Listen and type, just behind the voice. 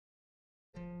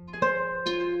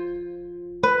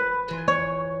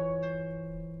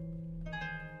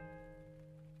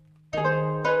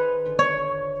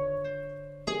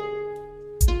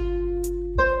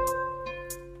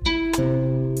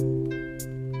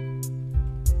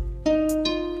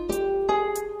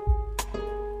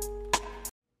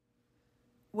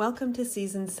Welcome to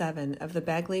Season 7 of the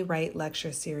Bagley Wright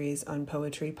Lecture Series on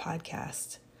Poetry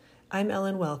podcast. I'm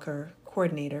Ellen Welker,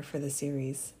 coordinator for the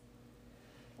series.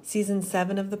 Season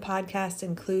 7 of the podcast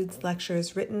includes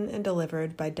lectures written and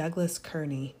delivered by Douglas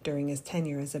Kearney during his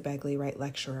tenure as a Bagley Wright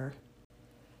lecturer.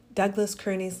 Douglas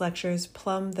Kearney's lectures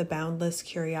plumb the boundless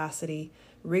curiosity,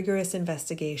 rigorous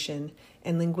investigation,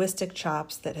 and linguistic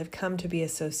chops that have come to be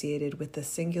associated with the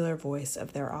singular voice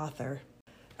of their author.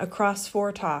 Across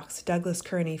 4 talks, Douglas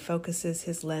Kearney focuses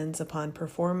his lens upon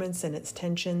performance and its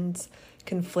tensions,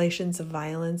 conflations of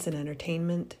violence and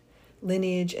entertainment,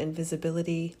 lineage and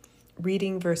visibility,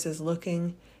 reading versus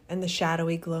looking, and the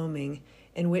shadowy gloaming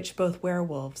in which both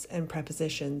werewolves and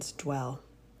prepositions dwell.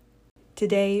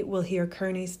 Today, we'll hear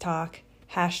Kearney's talk,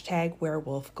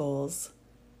 #Werewolf Goals.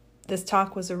 This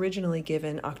talk was originally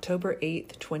given October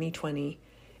 8th, 2020,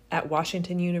 at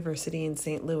Washington University in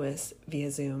St. Louis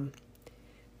via Zoom.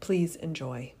 Please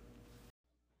enjoy.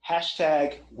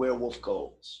 #Werewolf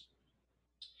Goals.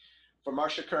 For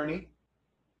Marcia Kearney,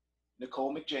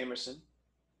 Nicole McJamerson,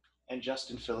 and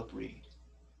Justin Philip Reed.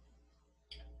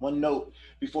 One note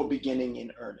before beginning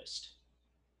in earnest.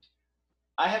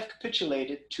 I have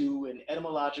capitulated to an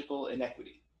etymological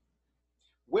inequity.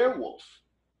 Werewolf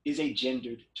is a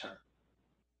gendered term.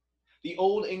 The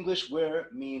Old English wer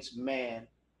means man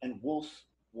and wolf,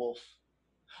 wolf.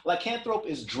 Lycanthrope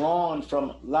is drawn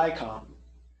from Lycon,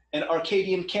 an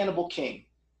Arcadian cannibal king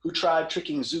who tried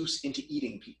tricking Zeus into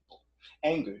eating people.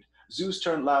 Angered, Zeus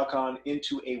turned Lycon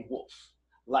into a wolf.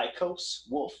 Lycos,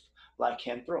 wolf,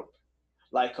 lycanthrope.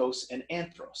 Lycos and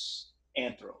anthros,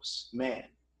 anthros, man.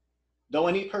 Though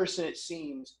any person, it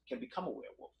seems, can become a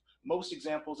werewolf, most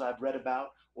examples I've read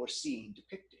about or seen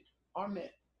depicted are men.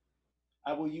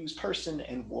 I will use person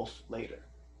and wolf later.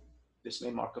 This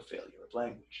may mark a failure of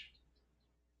language.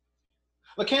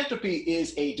 Lycanthropy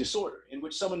is a disorder in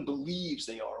which someone believes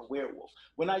they are a werewolf.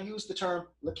 When I use the term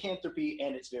lycanthropy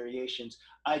and its variations,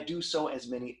 I do so as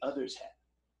many others have,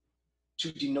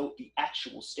 to denote the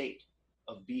actual state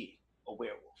of being a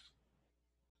werewolf.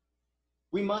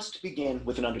 We must begin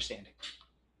with an understanding.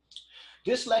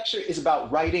 This lecture is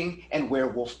about writing and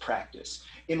werewolf practice.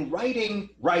 In writing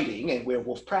and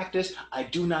werewolf practice, I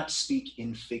do not speak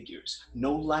in figures.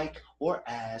 No like or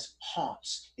as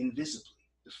haunts invisibly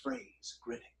the phrase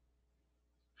grinning.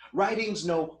 Writing's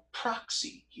no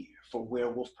proxy here for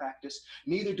werewolf practice.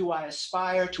 Neither do I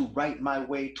aspire to write my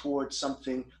way towards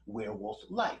something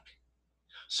werewolf-like.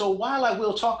 So while I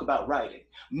will talk about writing,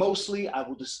 mostly I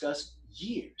will discuss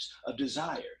years of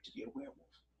desire to be a werewolf.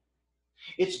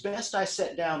 It's best I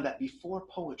set down that before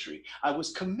poetry, I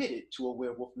was committed to a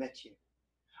werewolf métier.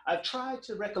 I've tried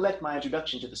to recollect my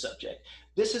introduction to the subject.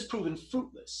 This has proven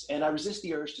fruitless, and I resist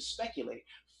the urge to speculate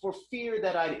for fear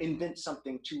that I'd invent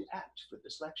something too apt for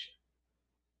this lecture.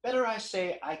 Better I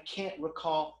say I can't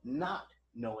recall not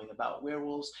knowing about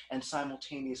werewolves and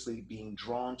simultaneously being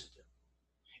drawn to them.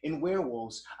 In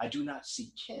werewolves, I do not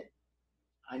see kin.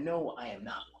 I know I am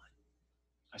not one.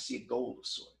 I see a goal of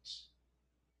sorts.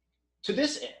 To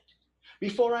this end,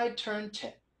 before I turned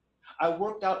 10, I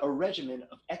worked out a regimen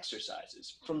of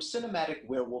exercises from cinematic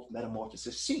werewolf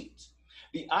metamorphosis scenes.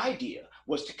 The idea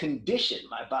was to condition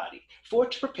my body for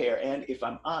it to prepare and, if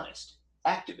I'm honest,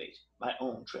 activate my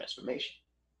own transformation.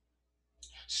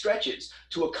 Stretches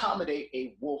to accommodate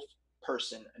a wolf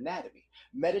person anatomy,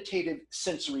 meditative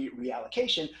sensory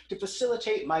reallocation to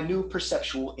facilitate my new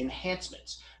perceptual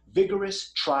enhancements,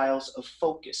 vigorous trials of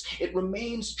focus. It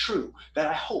remains true that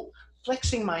I hope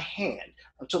flexing my hand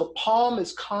until the palm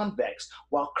is convex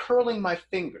while curling my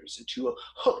fingers into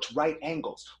hooked right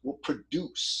angles will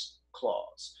produce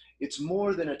claws. It's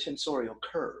more than a tensorial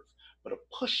curve, but a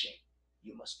pushing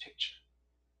you must picture.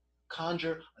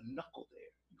 Conjure a knuckle there,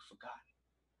 you forgot it.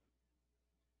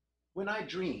 When I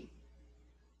dream,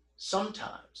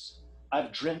 sometimes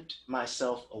I've dreamt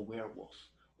myself a werewolf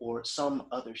or some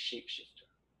other shapeshifter.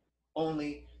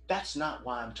 Only that's not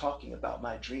why I'm talking about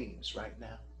my dreams right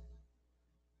now.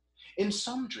 In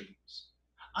some dreams,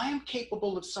 I am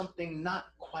capable of something not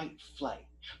quite flight,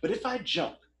 but if I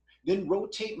jump, then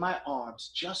rotate my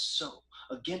arms just so,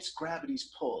 against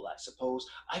gravity's pull, I suppose,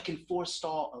 I can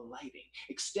forestall alighting,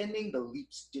 extending the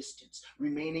leap's distance,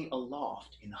 remaining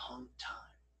aloft in hung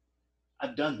time.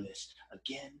 I've done this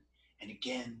again and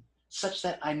again, such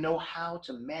that I know how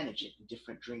to manage it in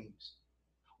different dreams.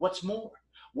 What's more,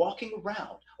 walking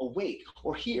around, awake,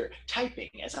 or here,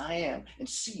 typing as I am and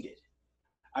seated,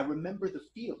 I remember the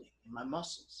feeling in my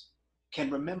muscles, can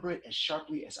remember it as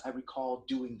sharply as I recall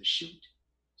doing the shoot,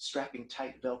 strapping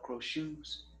tight Velcro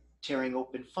shoes, tearing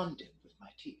open fun dip with my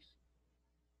teeth.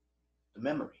 The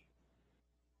memory,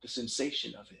 the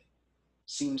sensation of it,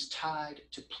 seems tied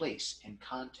to place and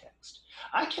context.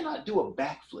 I cannot do a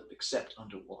backflip except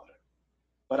underwater,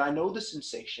 but I know the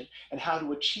sensation and how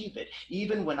to achieve it,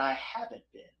 even when I haven't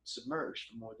been submerged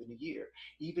for more than a year.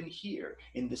 Even here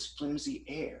in this flimsy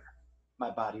air, my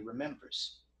body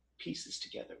remembers, pieces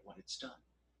together when it's done.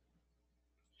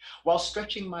 While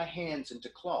stretching my hands into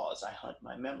claws, I hunt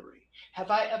my memory. Have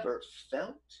I ever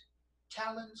felt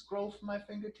talons grow from my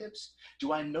fingertips?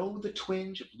 Do I know the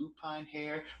twinge of lupine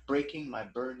hair breaking my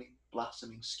burning,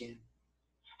 blossoming skin?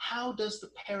 How does the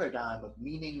paradigm of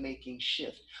meaning making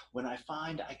shift when I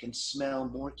find I can smell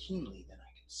more keenly than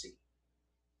I can see?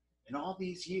 In all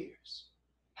these years,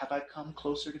 have I come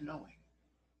closer to knowing?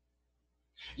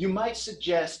 You might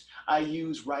suggest I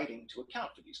use writing to account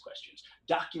for these questions,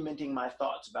 documenting my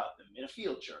thoughts about them in a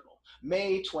field journal.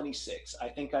 May 26, I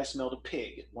think I smelled a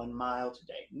pig at 1 mile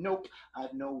today. Nope,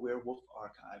 I've no werewolf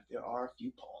archive. There are a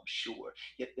few poems, sure,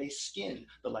 yet they skin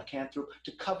the lycanthrope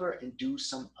to cover and do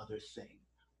some other thing.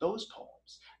 Those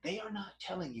poems, they are not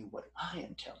telling you what I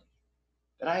am telling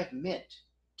you, that I have meant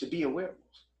to be a werewolf,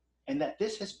 and that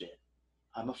this has been,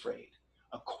 I'm afraid,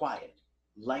 a quiet,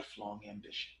 lifelong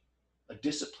ambition, a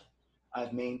discipline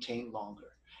I've maintained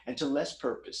longer, and to less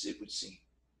purpose, it would seem,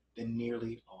 than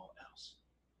nearly all else.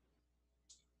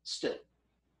 Still,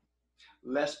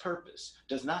 less purpose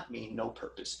does not mean no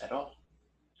purpose at all.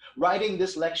 Writing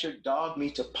this lecture dogged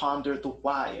me to ponder the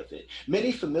why of it.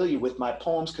 Many familiar with my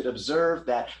poems could observe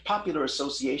that popular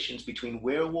associations between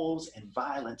werewolves and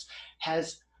violence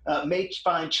may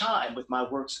find chime with my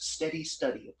work's steady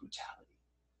study of brutality.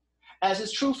 As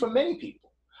is true for many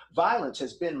people, violence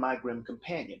has been my grim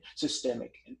companion,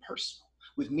 systemic and personal,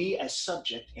 with me as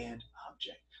subject and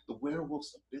object. The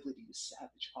werewolf's ability to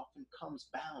savage often comes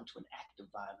bound to an act of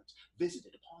violence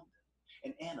visited upon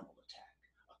them, an animal attack,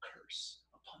 a curse,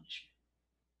 a punishment.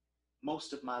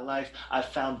 Most of my life, I've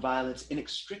found violence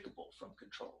inextricable from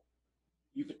control.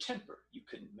 You've a temper you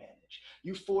couldn't manage.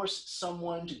 You force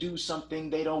someone to do something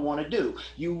they don't want to do.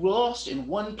 You lost in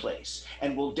one place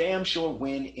and will damn sure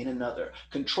win in another.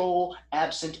 Control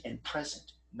absent and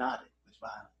present, knotted with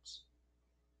violence.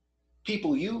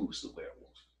 People use the werewolf.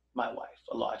 My wife,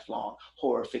 a lifelong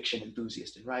horror fiction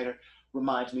enthusiast and writer,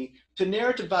 reminds me to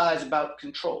narrativize about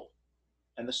control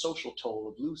and the social toll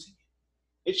of losing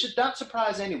it. It should not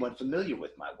surprise anyone familiar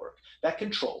with my work that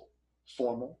control,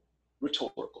 formal,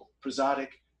 rhetorical, prosodic,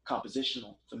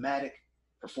 compositional, thematic,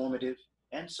 performative,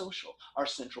 and social are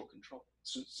central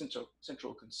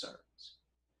concerns.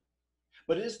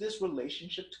 But is this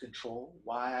relationship to control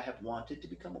why I have wanted to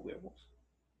become a werewolf?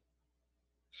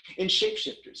 In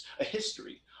Shapeshifters, a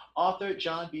history, author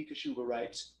John B. Kashuba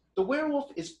writes, the werewolf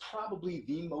is probably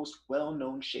the most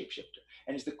well-known shapeshifter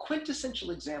and is the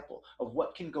quintessential example of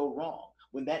what can go wrong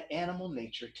when that animal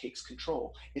nature takes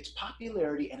control. Its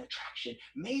popularity and attraction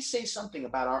may say something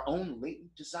about our own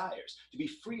latent desires to be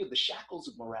free of the shackles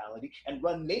of morality and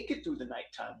run naked through the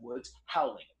nighttime woods,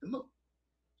 howling at the moon.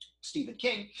 Stephen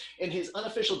King, in his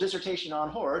unofficial dissertation on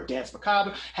horror, Danse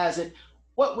Macabre, has it,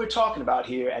 what we're talking about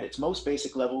here at its most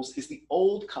basic levels is the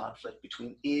old conflict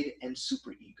between id and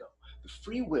superego, the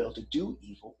free will to do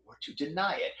evil or to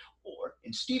deny it, or,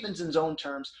 in Stevenson's own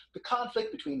terms, the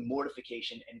conflict between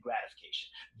mortification and gratification.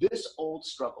 This old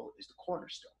struggle is the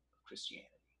cornerstone of Christianity.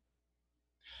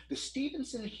 The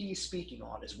Stevenson he's speaking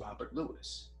on is Robert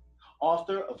Lewis,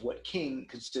 author of what King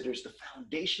considers the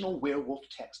foundational werewolf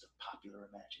text of popular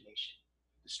imagination,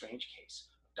 The Strange Case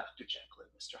of Dr. Jekyll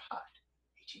and Mr. Hyde,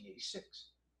 1886.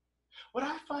 What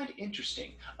I find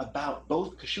interesting about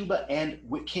both Kashuba and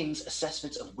King's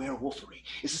assessments of werewolfery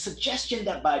is the suggestion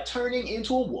that by turning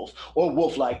into a wolf or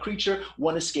wolf-like creature,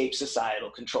 one escapes societal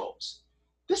controls.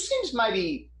 This seems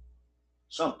mighty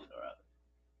something or other.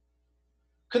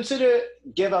 Consider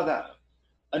Gévaudan,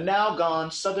 a now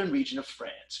gone southern region of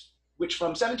France, which from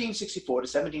 1764 to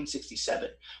 1767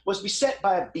 was beset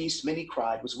by a beast many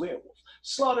cried was werewolf,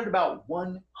 slaughtered about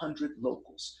 100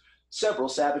 locals, several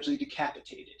savagely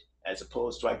decapitated, as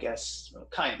opposed to, I guess,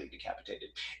 kindly decapitated.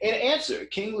 In answer,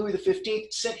 King Louis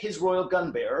XV sent his royal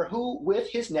gun bearer, who, with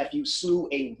his nephew, slew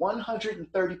a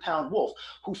 130-pound wolf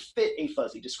who fit a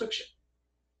fuzzy description.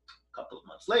 A couple of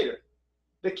months later,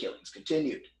 the killings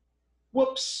continued.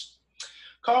 Whoops.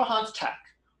 Karl Hans Tack,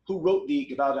 who wrote the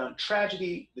Gévaudan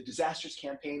tragedy, The Disastrous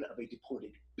Campaign of a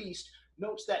Deported Beast,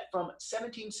 notes that from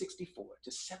 1764 to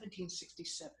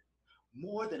 1767,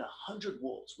 more than 100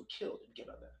 wolves were killed in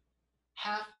Gévaudan.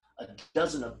 Half a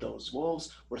dozen of those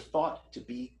wolves were thought to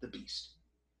be the beast.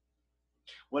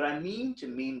 What I mean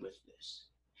with this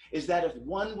is that if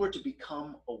one were to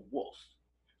become a wolf,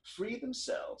 free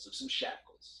themselves of some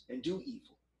shackles, and do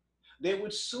evil, There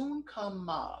would soon come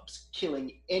mobs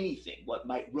killing anything what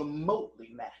might remotely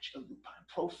match a lupine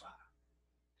profile.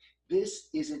 This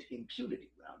isn't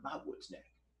impunity round my wood's neck.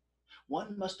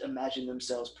 One must imagine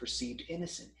themselves perceived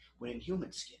innocent when in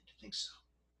human skin to think so.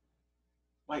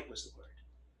 White was the word,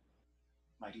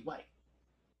 mighty white.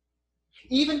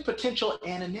 Even potential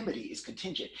anonymity is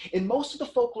contingent. In most of the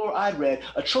folklore I read,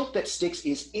 a trope that sticks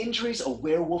is injuries a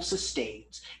werewolf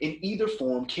sustains in either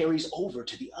form carries over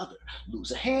to the other.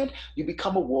 Lose a hand, you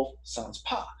become a wolf, sans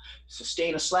pas.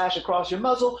 Sustain a slash across your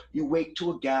muzzle, you wake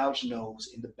to a gouged nose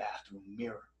in the bathroom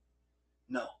mirror.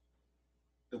 No,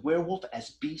 the werewolf as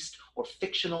beast or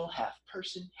fictional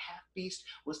half-person, half-beast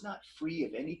was not free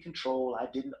of any control I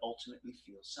didn't ultimately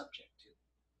feel subject to.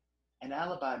 An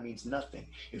alibi means nothing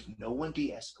if no one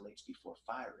de-escalates before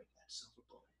firing that silver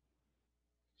bullet.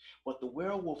 What the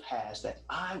werewolf has that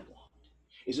I want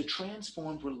is a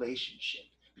transformed relationship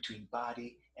between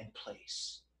body and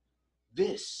place.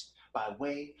 This by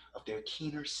way of their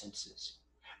keener senses.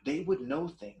 They would know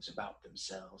things about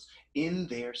themselves in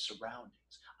their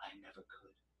surroundings I never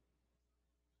could.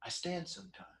 I stand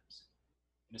sometimes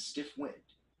in a stiff wind,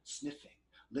 sniffing,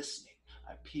 listening.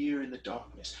 I peer in the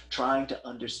darkness, trying to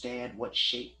understand what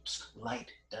shapes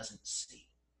light doesn't see.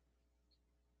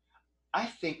 I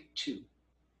think, too,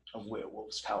 of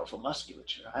werewolves' powerful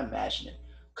musculature. I imagine it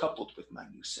coupled with my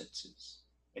new senses,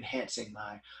 enhancing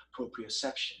my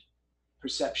proprioception,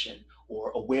 perception,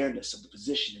 or awareness of the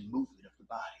position and movement of the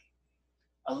body,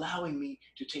 allowing me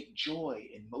to take joy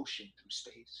in motion through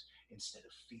space instead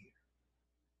of fear.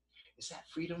 Is that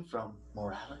freedom from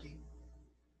morality?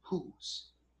 Whose?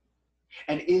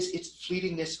 And is its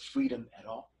fleetingness freedom at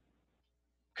all?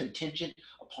 Contingent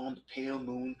upon the pale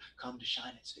moon come to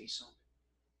shine its face on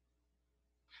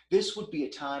it? This would be a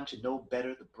time to know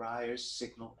better the briar's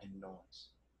signal and noise.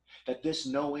 That this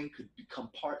knowing could become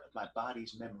part of my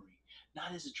body's memory,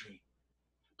 not as a dream,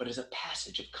 but as a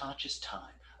passage of conscious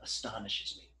time,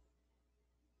 astonishes me.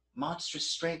 Monstrous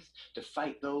strength to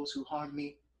fight those who harm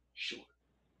me? Sure.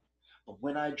 But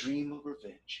when I dream of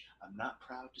revenge, I'm not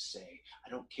proud to say I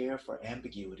don't care for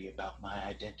ambiguity about my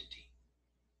identity.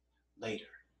 Later,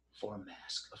 for a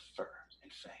mask of fur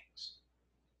and fangs.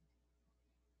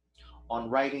 On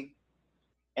writing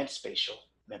and spatial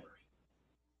memory.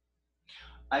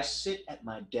 I sit at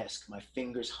my desk, my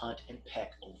fingers hunt and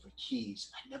peck over keys.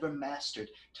 I never mastered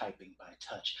typing by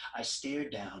touch. I stare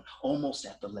down, almost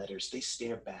at the letters. They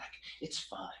stare back. It's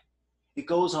fine. It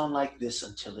goes on like this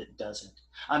until it doesn't.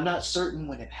 I'm not certain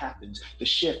when it happens, the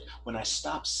shift when I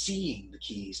stop seeing the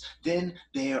keys. Then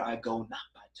there I go, not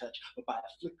by touch, but by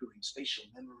a flickering spatial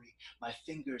memory. My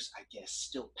fingers, I guess,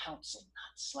 still pouncing,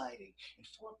 not sliding. And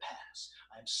for a pass,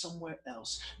 I'm somewhere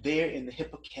else, there in the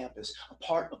hippocampus, a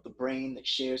part of the brain that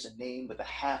shares a name with a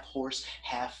half horse,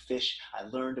 half fish I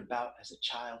learned about as a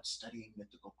child studying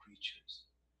mythical creatures.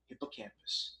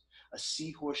 Hippocampus, a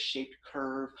seahorse-shaped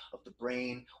curve of the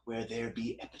brain where there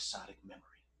be episodic memory.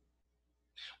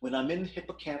 When I'm in the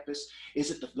hippocampus, is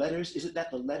it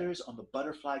that the letters on the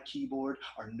butterfly keyboard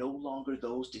are no longer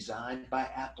those designed by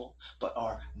Apple, but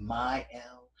are my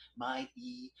L, my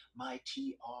E, my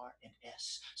TR, and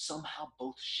S, somehow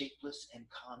both shapeless and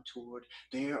contoured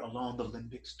there along the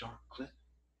limbic's dark cliff?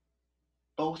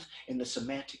 Both in the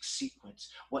semantic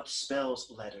sequence, what spells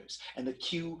letters, and the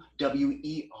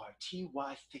QWERTY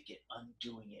thicket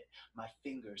undoing it, my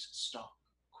fingers stalk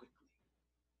quickly.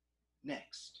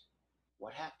 Next,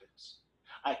 what happens?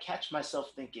 I catch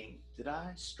myself thinking, did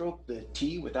I stroke the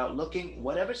T without looking?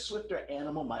 Whatever swifter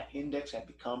animal my index had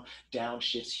become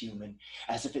downshifts human,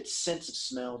 as if its sense of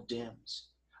smell dims.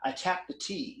 I tap the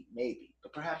T, maybe,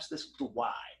 but perhaps this with the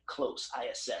Y, close, I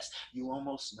assess. You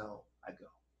almost know, I go.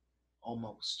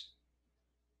 Almost.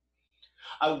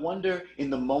 I wonder in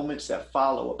the moments that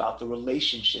follow about the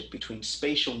relationship between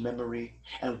spatial memory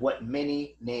and what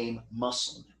many name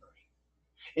muscle memory.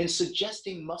 In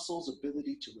suggesting muscle's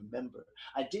ability to remember,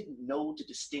 I didn't know to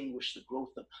distinguish the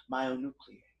growth of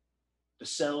myonuclei, the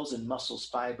cells in muscle's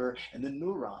fiber, and the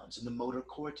neurons in the motor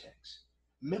cortex.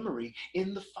 Memory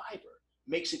in the fiber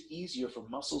makes it easier for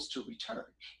muscles to return,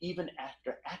 even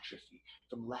after atrophy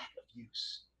from lack of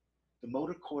use. The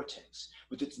motor cortex,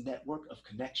 with its network of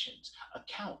connections,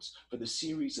 accounts for the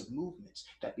series of movements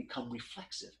that become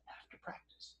reflexive after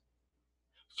practice.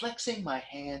 Flexing my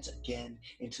hands again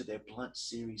into their blunt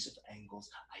series of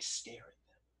angles, I stare at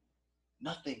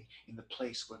them. Nothing in the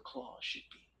place where claws should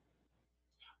be.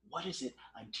 What is it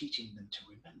I'm teaching them to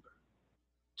remember,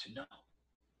 to know?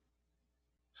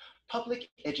 Public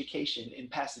education in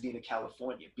Pasadena,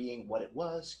 California being what it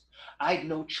was, I'd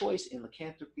no choice in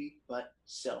lycanthropy but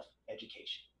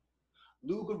self-education.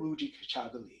 Lugaruji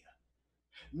Kachagalia.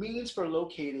 Means for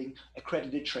locating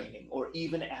accredited training or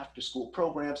even after-school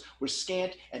programs were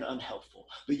scant and unhelpful.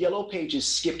 The Yellow Pages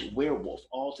skipped werewolf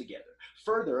altogether.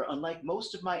 Further, unlike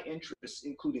most of my interests,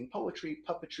 including poetry,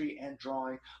 puppetry, and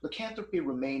drawing, lycanthropy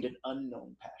remained an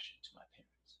unknown passion to my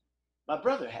parents. My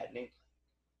brother had an inkling.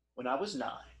 When I was 9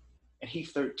 and he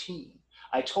 13,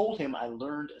 I told him I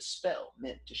learned a spell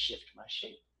meant to shift my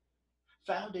shape.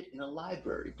 Found it in a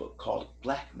library book called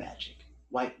Black Magic,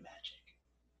 White Magic.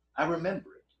 I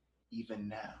remember it even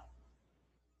now.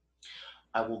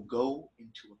 I will go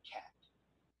into a cat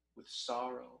with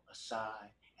sorrow, a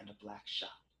sigh, and a black shot,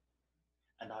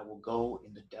 and I will go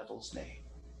in the devil's name,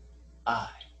 I,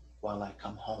 while I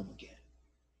come home again.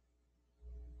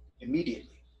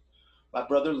 Immediately, my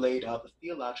brother laid out the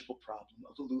theological problem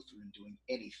of a Lutheran doing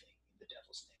anything in the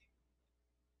devil's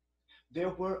name.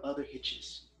 There were other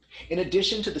hitches. In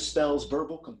addition to the spell's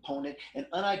verbal component, an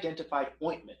unidentified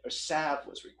ointment or salve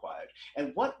was required,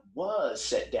 and what was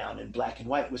set down in black and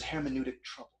white was hermeneutic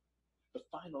trouble. The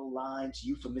final line's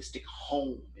euphemistic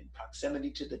home in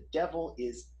proximity to the devil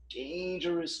is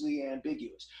dangerously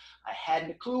ambiguous. I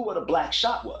hadn't a clue what a black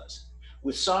shot was.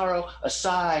 With sorrow, a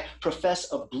sigh, profess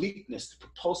of bleakness, the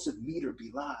propulsive meter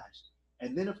belies.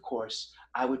 And then, of course,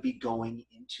 I would be going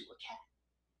into a cat.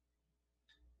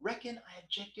 Reckon I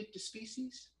objected to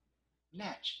species?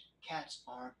 Natch, cats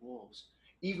aren't wolves.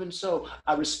 Even so,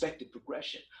 I respected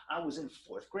progression. I was in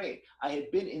 4th grade. I had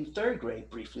been in 3rd grade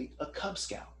briefly, a Cub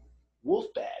Scout. Wolf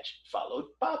badge followed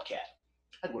Bobcat.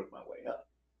 I'd worked my way up.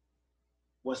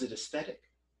 Was it aesthetic?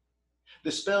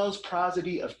 The spell's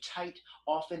prosody of tight,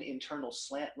 often internal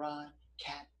slant rhyme,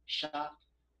 cat, shot,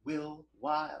 will,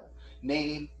 while,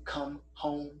 name, come,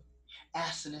 home,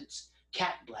 assonance,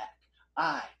 cat black,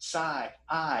 I, sigh,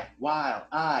 I, while,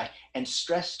 I, and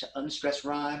stress to unstressed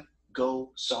rhyme,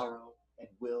 go, sorrow, and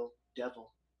will,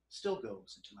 devil, still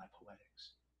goes into my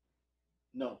poetics.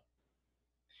 No.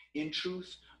 In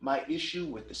truth, my issue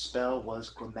with the spell was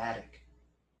grammatic.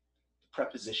 The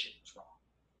preposition was wrong.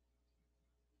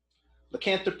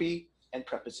 Lycanthropy and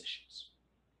prepositions.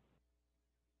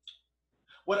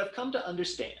 What I've come to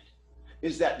understand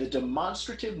is that the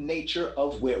demonstrative nature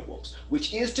of werewolves,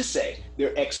 which is to say,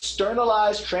 their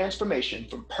externalized transformation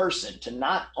from person to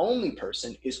not only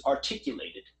person, is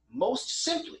articulated most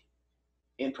simply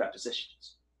in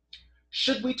prepositions.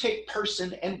 Should we take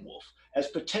person and wolf as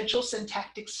potential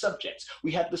syntactic subjects,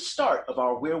 we have the start of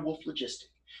our werewolf logistic.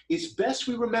 It's best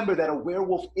we remember that a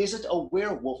werewolf isn't a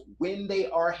werewolf when they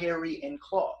are hairy and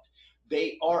clawed.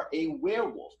 They are a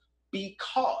werewolf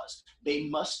because they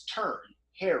must turn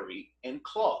hairy and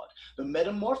clawed. The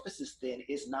metamorphosis then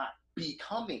is not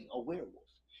becoming a werewolf.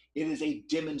 It is a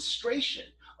demonstration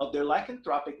of their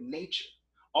lycanthropic nature,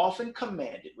 often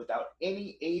commanded without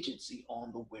any agency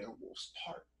on the werewolf's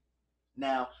part.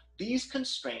 Now, these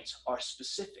constraints are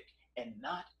specific and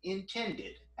not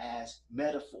intended as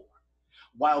metaphor.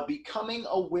 While becoming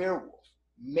a werewolf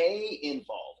may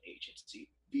involve agency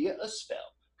via a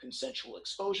spell, consensual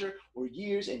exposure, or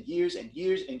years and years and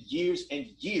years and years and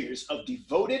years of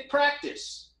devoted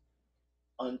practice,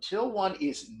 until one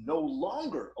is no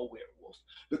longer a werewolf,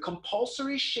 the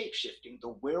compulsory shapeshifting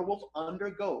the werewolf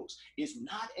undergoes is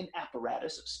not an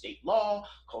apparatus of state law,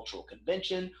 cultural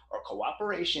convention, or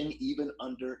cooperation even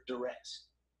under duress.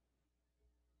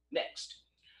 Next,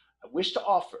 I wish to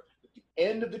offer that the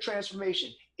end of the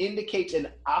transformation indicates an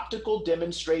optical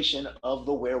demonstration of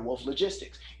the werewolf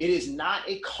logistics. It is not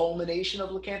a culmination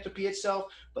of lycanthropy itself,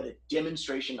 but a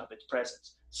demonstration of its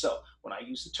presence. So when I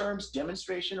use the terms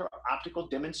demonstration or optical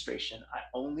demonstration, I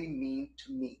only mean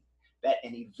to mean that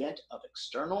an event of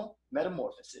external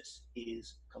metamorphosis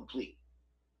is complete.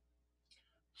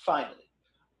 Finally,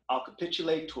 I'll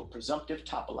capitulate to a presumptive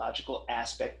topological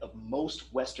aspect of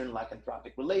most Western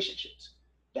lycanthropic relationships,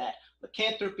 that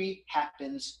lycanthropy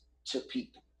happens to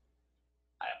people.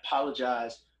 I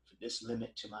apologize for this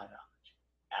limit to my knowledge.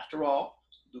 After all,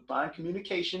 lupine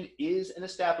communication is an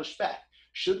established fact.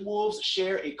 Should wolves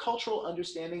share a cultural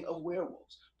understanding of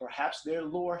werewolves, perhaps their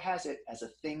lore has it as a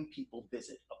thing people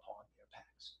visit upon their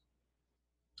packs.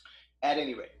 At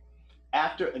any rate,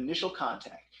 after initial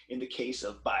contact, in the case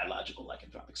of biological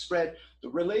lycanthropic spread, the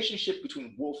relationship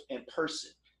between wolf and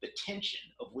person, the tension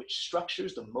of which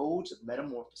structures the modes of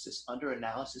metamorphosis under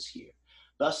analysis here,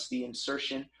 thus the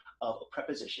insertion of a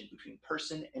preposition between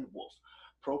person and wolf,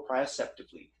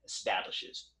 proprioceptively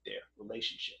establishes their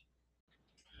relationship.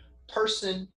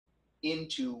 Person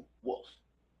into wolf.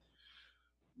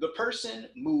 The person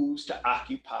moves to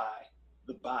occupy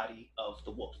the body of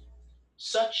the wolf.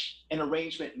 Such an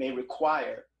arrangement may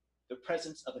require the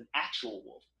presence of an actual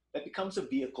wolf that becomes a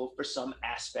vehicle for some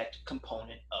aspect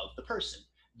component of the person.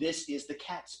 This is the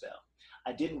cat spell.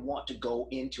 I didn't want to go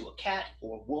into a cat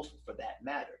or wolf for that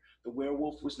matter. The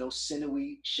werewolf was no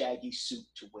sinewy, shaggy suit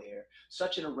to wear.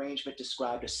 Such an arrangement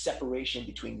described a separation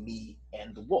between me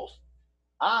and the wolf.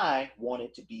 I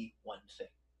wanted to be one thing.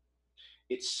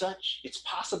 It's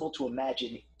possible to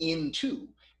imagine into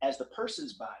as the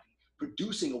person's body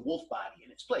producing a wolf body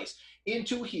in its place.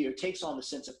 Into here takes on the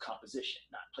sense of composition,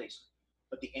 not placement,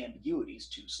 but the ambiguity is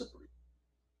too slippery.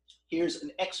 Here's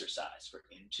an exercise for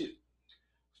into.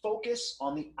 Focus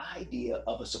on the idea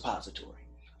of a suppository,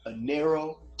 a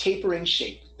narrow, tapering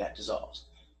shape that dissolves,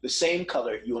 the same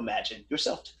color you imagine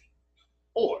yourself to be.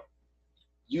 Or,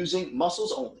 using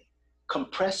muscles only,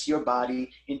 compress your body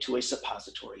into a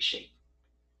suppository shape.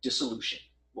 Dissolution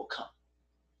will come.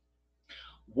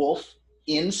 Wolf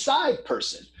inside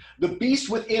person, the beast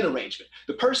within arrangement.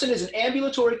 The person is an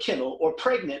ambulatory kennel or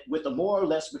pregnant with a more or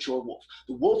less mature wolf.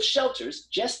 The wolf shelters,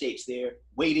 gestates there,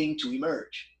 waiting to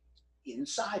emerge.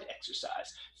 Inside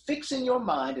exercise, fix in your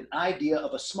mind an idea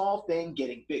of a small thing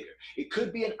getting bigger. It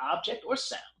could be an object or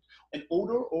sound, an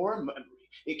odor or a memory.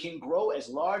 It can grow as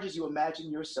large as you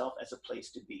imagine yourself as a place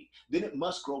to be. Then it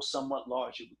must grow somewhat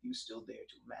larger with you still there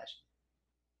to imagine.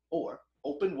 Or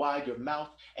open wide your mouth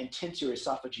and tense your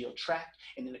esophageal tract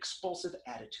in an expulsive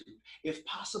attitude. If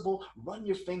possible, run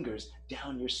your fingers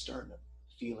down your sternum,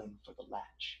 feeling for the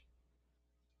latch.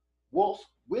 Wolf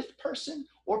with person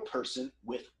or person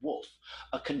with wolf.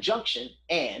 A conjunction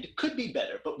and could be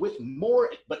better, but with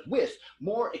more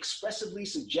expressively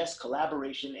suggests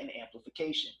collaboration and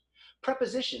amplification.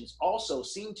 Prepositions also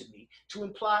seem to me to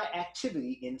imply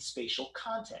activity in spatial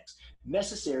context,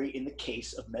 necessary in the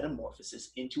case of metamorphosis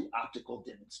into optical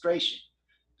demonstration.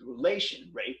 The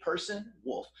relation, Ray, person,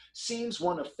 wolf, seems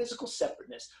one of physical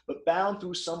separateness, but bound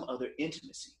through some other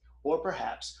intimacy, or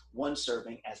perhaps one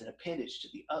serving as an appendage to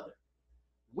the other.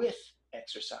 With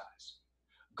exercise,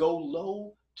 go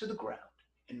low to the ground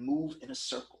and move in a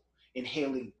circle,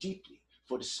 inhaling deeply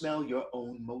for to smell your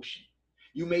own motion.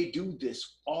 You may do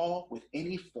this all with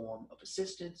any form of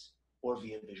assistance or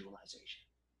via visualization.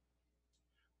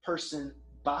 Person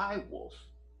by wolf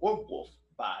or wolf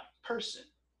by person,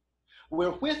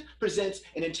 where with presents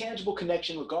an intangible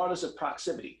connection regardless of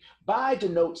proximity. By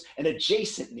denotes an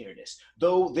adjacent nearness,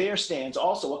 though there stands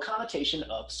also a connotation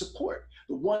of support.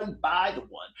 The one by the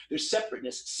one, their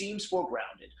separateness seems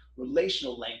foregrounded.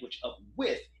 Relational language of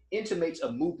with intimates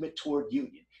a movement toward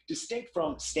union, distinct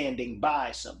from standing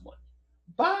by someone.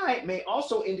 By may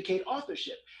also indicate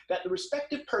authorship, that the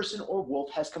respective person or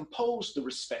wolf has composed the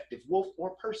respective wolf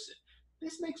or person.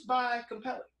 This makes by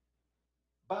compelling.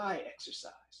 By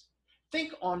exercise.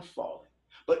 Think on falling,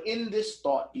 but in this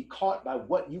thought be caught by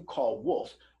what you call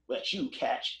wolf, that you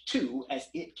catch too as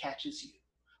it catches you.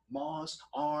 Maws,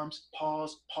 arms,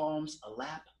 paws, palms, a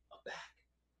lap, a back.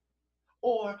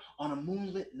 Or on a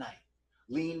moonlit night,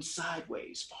 lean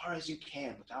sideways far as you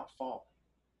can without falling.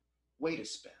 Wait a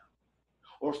spell.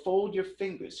 Or fold your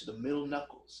fingers to the middle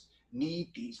knuckles. Knead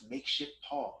these makeshift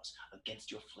paws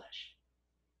against your flesh.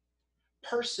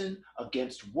 Person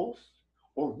against wolf,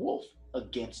 or wolf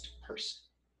against person.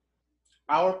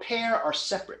 Our pair are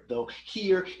separate, though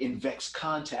here in vexed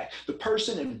contact, the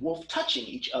person and wolf touching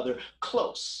each other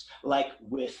close, like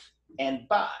with and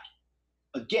by.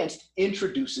 Against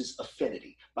introduces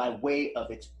affinity by way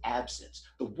of its absence.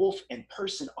 The wolf and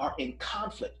person are in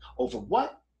conflict over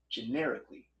what?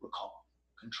 Generically, recall,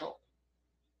 control.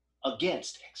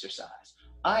 Against exercise.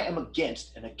 I am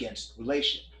against an against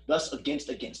relation, thus against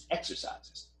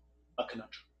exercises. A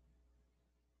conundrum.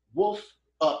 Wolf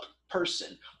up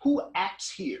person. Who acts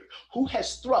here? Who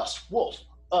has thrust wolf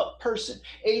up person?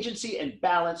 Agency and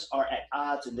balance are at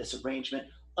odds in this arrangement.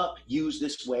 Up, used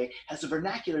this way, has a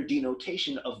vernacular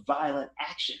denotation of violent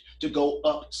action, to go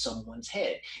up someone's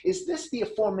head. Is this the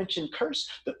aforementioned curse,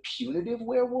 the punitive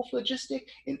werewolf logistic,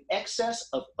 in excess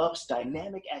of up's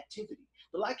dynamic activity?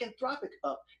 The lycanthropic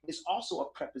up is also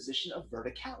a preposition of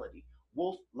verticality.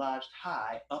 Wolf lodged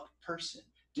high, up person,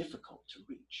 difficult to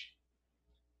reach.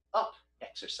 Up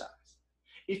exercise.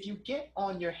 If you get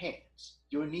on your hands,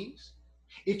 your knees,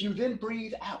 if you then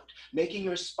breathe out, making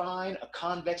your spine a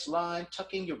convex line,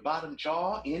 tucking your bottom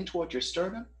jaw in toward your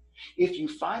sternum, if you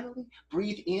finally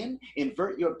breathe in,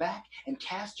 invert your back, and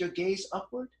cast your gaze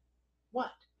upward,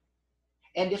 what?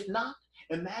 And if not,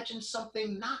 imagine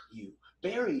something not you,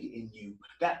 buried in you.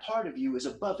 That part of you is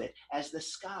above it, as the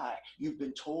sky, you've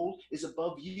been told, is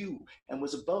above you and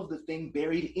was above the thing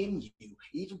buried in you,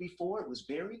 even before it was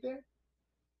buried there.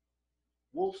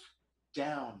 Wolf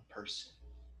down person.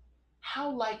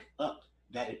 How like up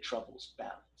that it troubles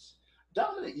balance.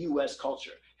 Dominant U.S.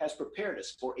 culture has prepared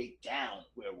us for a down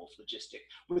werewolf logistic,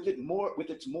 with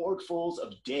its morguefuls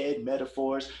of dead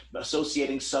metaphors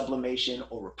associating sublimation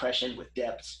or repression with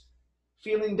depths.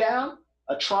 Feeling down?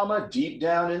 A trauma deep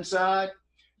down inside?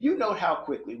 You note how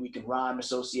quickly we can rhyme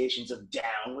associations of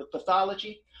down with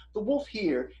pathology. The wolf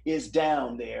here is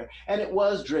down there, and it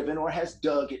was driven or has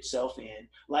dug itself in,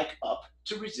 like up,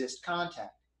 to resist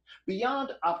contact.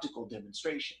 Beyond optical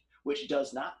demonstration, which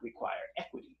does not require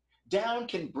equity, down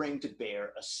can bring to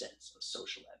bear a sense of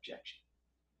social abjection.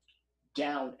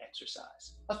 Down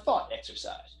exercise, a thought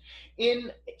exercise.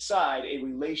 Inside a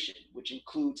relation which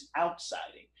includes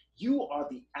outsiding, you are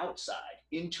the outside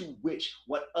into which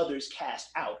what others cast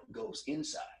out goes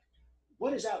inside.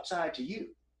 What is outside to you?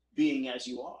 Being as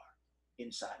you are,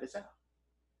 inside is out.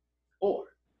 Or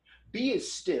be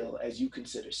as still as you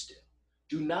consider still.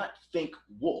 Do not think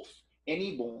wolf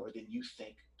any more than you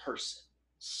think person.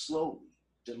 Slowly,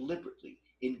 deliberately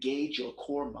engage your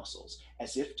core muscles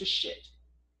as if to shit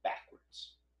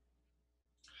backwards.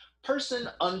 Person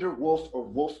under wolf or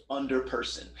wolf under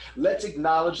person. Let's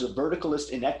acknowledge the verticalist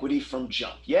inequity from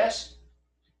jump. Yes?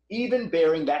 Even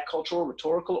bearing that cultural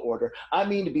rhetorical order, I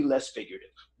mean to be less figurative.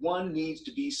 One needs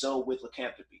to be so with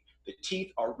lycanthropy. The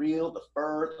teeth are real, the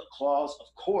fur, the claws, of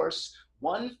course.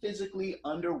 One physically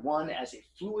under one as a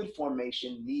fluid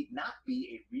formation need not be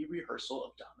a re-rehearsal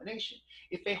of domination.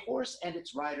 If a horse and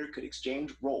its rider could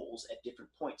exchange roles at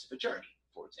different points of a journey,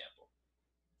 for example.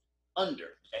 Under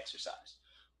exercise.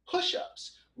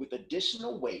 Push-ups with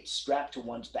additional weight strapped to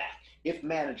one's back, if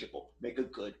manageable, make a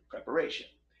good preparation.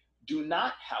 Do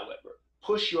not, however,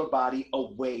 push your body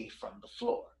away from the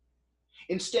floor.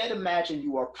 Instead, imagine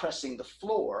you are pressing the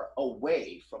floor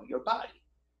away from your body.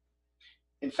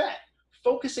 In fact,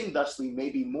 focusing thusly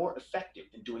may be more effective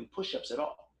than doing push-ups at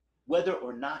all, whether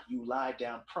or not you lie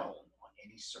down prone on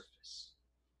any surface.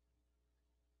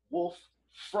 Wolf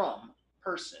from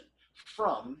person.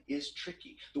 From is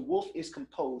tricky. The wolf is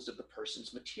composed of the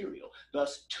person's material.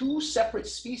 Thus, two separate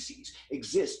species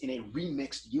exist in a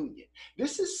remixed union.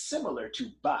 This is similar to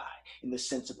by in the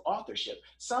sense of authorship,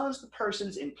 sans the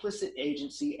person's implicit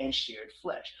agency and shared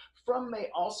flesh. From may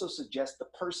also suggest the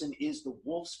person is the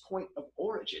wolf's point of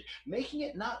origin, making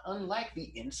it not unlike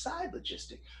the inside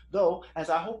logistic, though,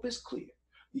 as I hope is clear,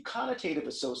 the connotative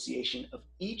association of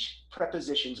each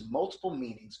preposition's multiple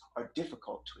meanings are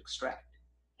difficult to extract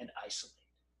and isolate.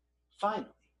 Finally,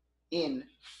 in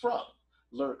from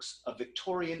lurks a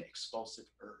Victorian expulsive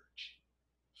urge.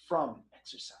 From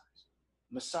exercise,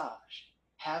 massage,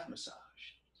 have massaged,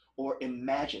 or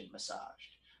imagine massaged,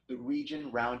 the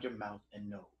region round your mouth and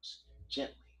nose,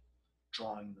 gently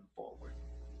drawing them forward.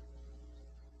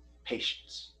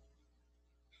 Patience.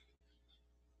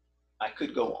 I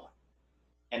could go on,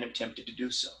 and am tempted to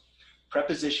do so.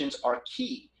 Prepositions are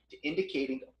key to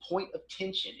indicating a point of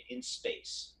tension in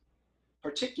space,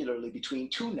 particularly between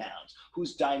two nouns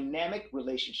whose dynamic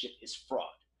relationship is fraught.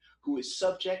 Who is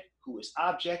subject, who is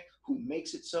object, who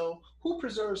makes it so, who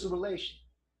preserves the relation.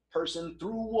 Person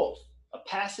through wolf, a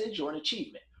passage or an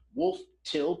achievement. Wolf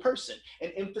till person,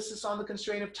 an emphasis on the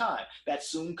constraint of time, that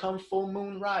soon come full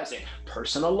moon rising.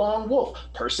 Person along wolf,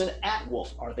 person at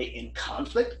wolf. Are they in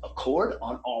conflict, accord,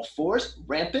 on all fours,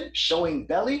 rampant, showing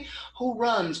belly? Who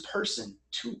runs person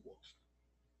to wolf?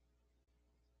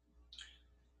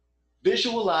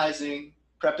 Visualizing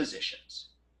prepositions.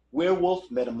 Werewolf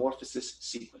metamorphosis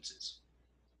sequences.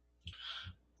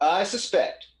 I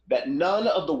suspect that none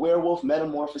of the werewolf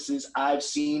metamorphoses I've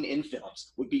seen in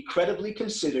films would be credibly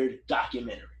considered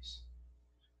documentaries.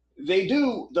 They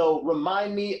do, though,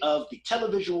 remind me of the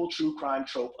televisual true crime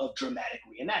trope of dramatic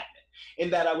reenactment, in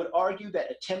that I would argue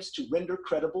that attempts to render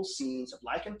credible scenes of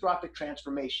lycanthropic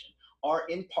transformation are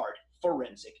in part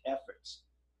forensic efforts.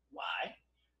 Why?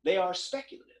 They are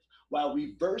speculative, while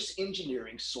reverse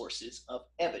engineering sources of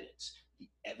evidence. The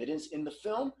evidence in the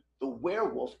film, the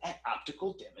werewolf at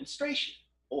optical demonstration,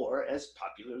 or as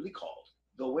popularly called,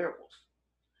 the werewolf.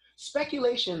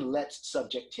 Speculation lets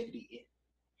subjectivity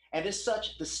in, and as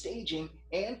such, the staging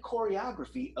and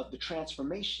choreography of the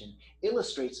transformation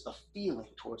illustrates a feeling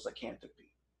towards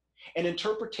lycanthropy, an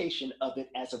interpretation of it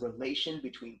as a relation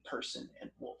between person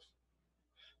and wolf.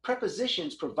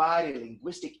 Prepositions provide a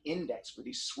linguistic index for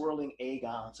these swirling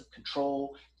agons of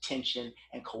control, tension,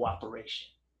 and cooperation.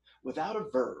 Without a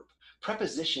verb,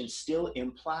 prepositions still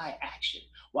imply action,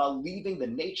 while leaving the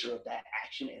nature of that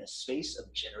action in a space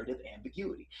of generative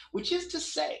ambiguity, which is to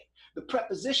say, the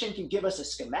preposition can give us a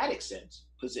schematic sense,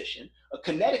 position, a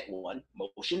kinetic one,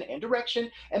 motion and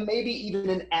direction, and maybe even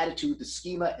an attitude the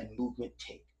schema and movement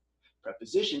take.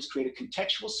 Prepositions create a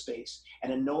contextual space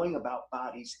and a knowing about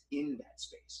bodies in that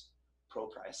space,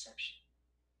 proprioception.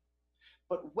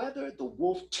 But whether the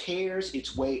wolf tears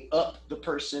its way up the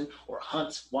person or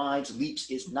hunts, whines, leaps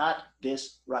is not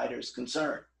this writer's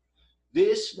concern.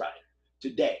 This writer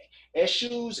today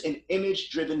eschews an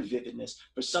image-driven vividness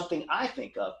for something I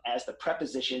think of as the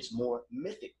preposition's more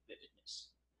mythic vividness.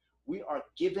 We are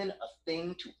given a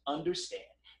thing to understand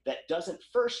that doesn't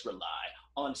first rely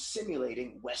on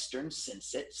simulating Western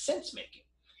sense-making.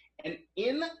 And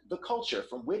in the culture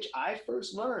from which I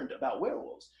first learned about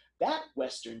werewolves, that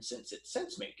Western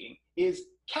sense-making is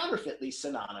counterfeitly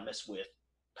synonymous with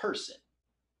person.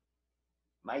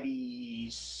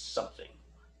 Mighty something.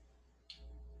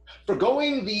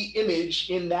 Forgoing the image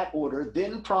in that order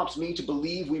then prompts me to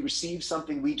believe we receive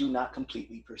something we do not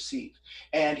completely perceive.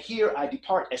 And here I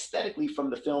depart aesthetically from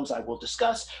the films I will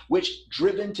discuss, which,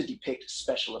 driven to depict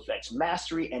special effects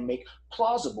mastery and make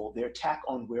plausible their attack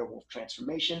on werewolf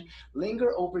transformation,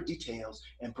 linger over details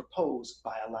and propose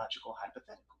biological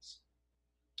hypotheticals.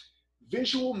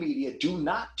 Visual media do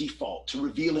not default to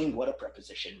revealing what a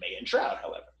preposition may enshroud,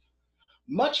 however.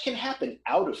 Much can happen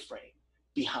out of frame,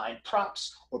 behind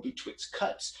props, or betwixt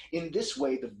cuts. In this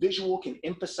way, the visual can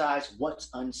emphasize what's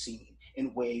unseen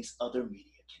in ways other media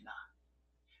cannot.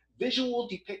 Visual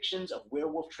depictions of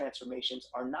werewolf transformations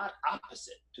are not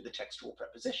opposite to the textual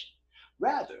preposition.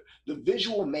 Rather, the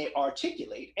visual may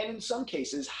articulate, and in some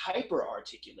cases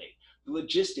hyper-articulate, the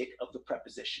logistic of the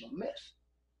prepositional myth.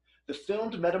 The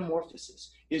filmed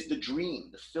metamorphosis is the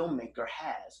dream the filmmaker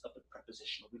has of the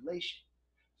prepositional relation,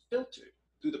 filtered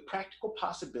through the practical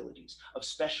possibilities of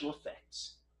special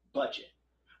effects, budget,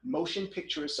 Motion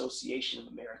Picture Association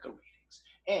of America ratings,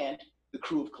 and the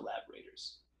crew of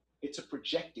collaborators. It's a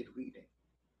projected reading.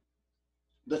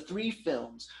 The three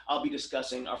films I'll be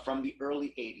discussing are from the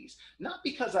early 80s, not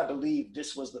because I believe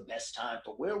this was the best time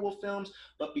for werewolf films,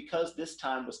 but because this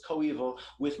time was coeval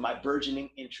with my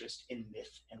burgeoning interest in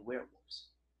myth and werewolves.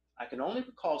 I can only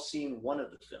recall seeing one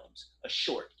of the films, a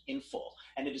short, in full,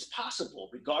 and it is possible,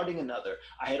 regarding another,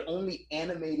 I had only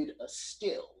animated a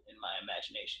still in my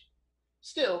imagination.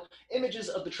 Still, images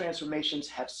of the transformations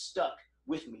have stuck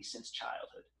with me since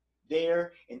childhood,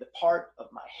 there in the part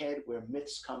of my head where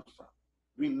myths come from,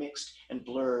 remixed and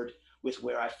blurred with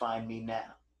where I find me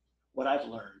now, what I've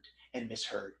learned and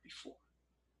misheard before.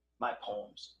 My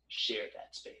poems share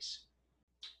that space.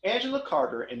 Angela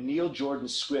Carter and Neil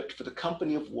Jordan's script for The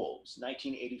Company of Wolves,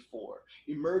 1984,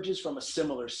 emerges from a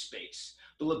similar space,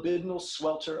 the libidinal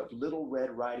swelter of Little Red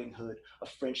Riding Hood, a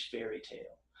French fairy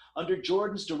tale. Under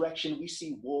Jordan's direction, we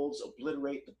see wolves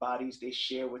obliterate the bodies they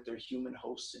share with their human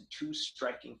hosts in two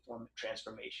striking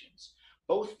transformations,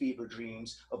 both fever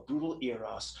dreams of brutal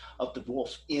eros of the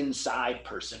wolf inside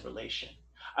person relation.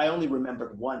 I only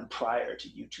remembered one prior to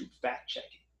YouTube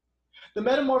fact-checking. The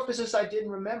metamorphosis I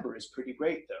didn't remember is pretty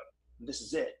great, though. This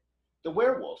is it. The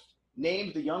werewolf,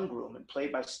 named the young groom and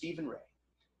played by Stephen Ray,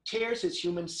 tears his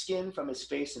human skin from his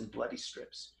face in bloody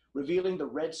strips, revealing the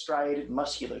red striated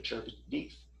musculature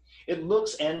beneath. It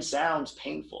looks and sounds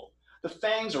painful. The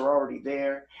fangs are already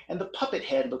there, and the puppet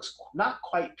head looks not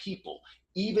quite people,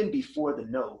 even before the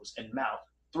nose and mouth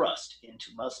thrust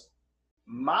into muzzle.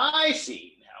 My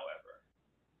scene, however,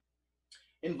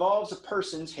 involves a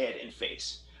person's head and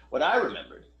face. What I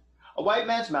remembered, a white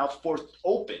man's mouth forced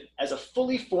open as a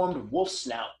fully formed wolf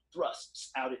snout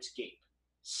thrusts out its gape,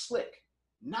 slick,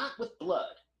 not with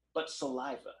blood, but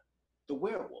saliva. The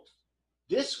werewolf,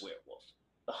 this werewolf,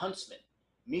 the huntsman,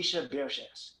 Misha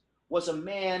Berges, was a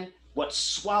man what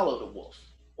swallowed a wolf,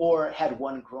 or had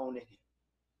one grown in him.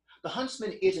 The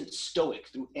huntsman isn't stoic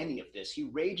through any of this. He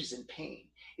rages in pain.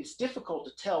 It's difficult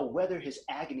to tell whether his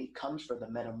agony comes from the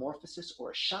metamorphosis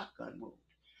or a shotgun wound.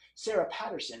 Sarah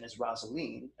Patterson as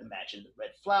Rosaline, imagine the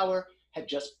red flower, had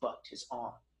just bucked his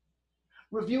arm.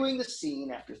 Reviewing the scene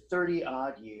after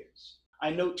 30-odd years,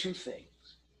 I note two things.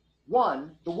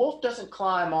 One, the wolf doesn't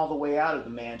climb all the way out of the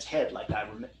man's head like I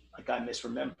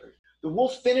misremembered. The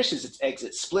wolf finishes its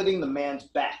exit, splitting the man's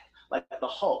back like the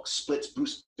Hulk splits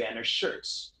Bruce Banner's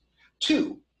shirts.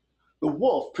 Two, the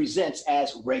wolf presents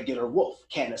as regular wolf,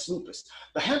 Canis lupus,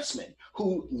 the huntsman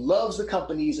who loves the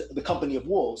company of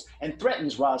wolves and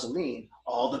threatens Rosaline,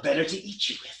 all the better to eat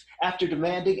you with, after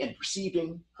demanding and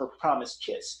receiving her promised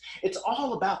kiss. It's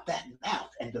all about that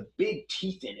mouth and the big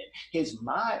teeth in it. His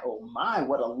my, oh my,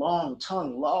 what a long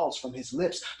tongue lolls from his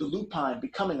lips, the lupine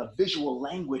becoming a visual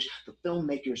language the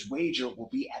filmmaker's wager will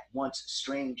be at once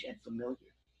strange and familiar.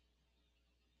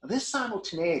 This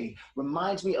simultaneity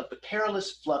reminds me of the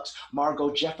perilous flux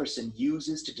Margot Jefferson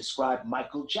uses to describe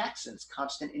Michael Jackson's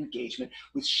constant engagement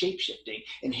with shapeshifting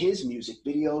in his music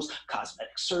videos,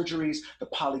 cosmetic surgeries, the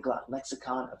polyglot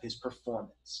lexicon of his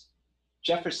performance.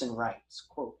 Jefferson writes,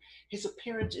 quote, his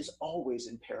appearance is always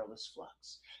in perilous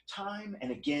flux. Time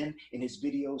and again in his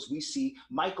videos, we see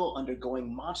Michael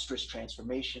undergoing monstrous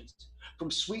transformations, from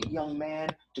sweet young man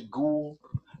to ghoul,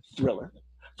 Thriller,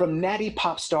 from natty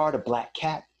pop star to black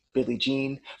cat, Billie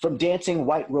Jean, from dancing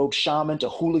white robed shaman to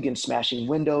hooligan smashing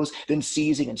windows, then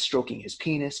seizing and stroking his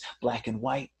penis, Black and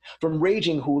White, from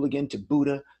raging hooligan to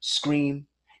Buddha, Scream.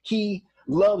 He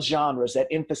loves genres that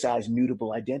emphasize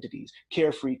mutable identities,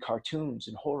 carefree cartoons,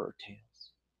 and horror tales.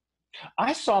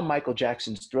 I saw Michael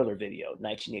Jackson's Thriller video,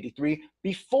 1983,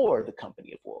 before The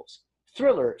Company of Wolves.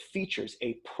 Thriller features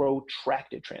a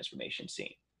protracted transformation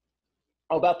scene.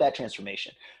 Oh, about that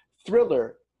transformation.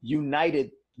 Thriller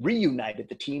reunited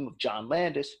the team of John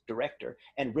Landis, director,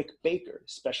 and Rick Baker,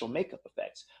 special makeup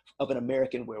effects, of An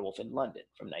American Werewolf in London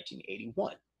from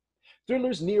 1981.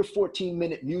 Thriller's near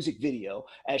 14-minute music video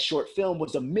as short film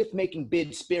was a myth-making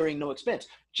bid sparing no expense.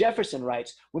 Jefferson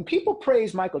writes, when people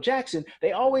praise Michael Jackson,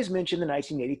 they always mention the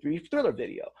 1983 Thriller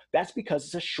video. That's because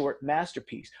it's a short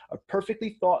masterpiece, a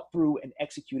perfectly thought through and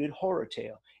executed horror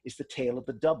tale. It's the tale of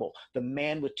the double, the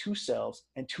man with two selves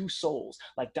and two souls,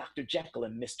 like Dr. Jekyll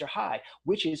and Mr. Hyde,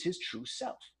 which is his true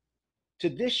self. To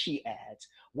this, she adds,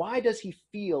 why does he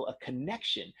feel a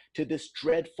connection to this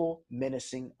dreadful,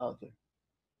 menacing other?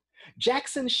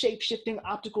 Jackson's shape-shifting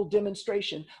optical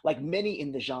demonstration, like many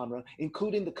in the genre,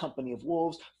 including The Company of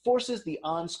Wolves, forces the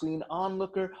on-screen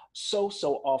onlooker, so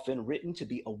often written to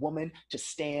be a woman, to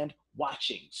stand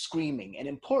watching, screaming, and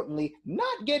importantly,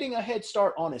 not getting a head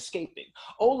start on escaping.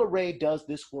 Ola Ray does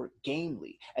this work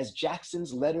gamely as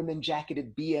Jackson's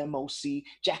Letterman-jacketed BMOC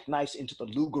jackknifes into the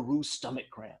Lougarou stomach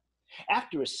cramp.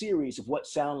 After a series of what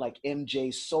sound like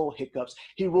MJ's soul hiccups,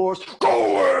 he roars,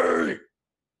 "Go away!"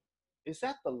 Is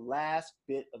that the last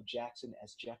bit of Jackson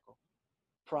as Jekyll,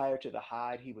 prior to the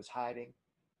Hyde he was hiding?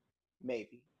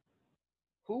 Maybe.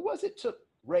 Who was it took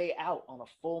Ray out on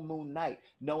a full moon night,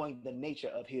 knowing the nature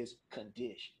of his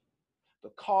condition? The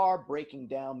car breaking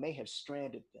down may have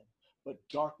stranded them, but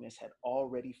darkness had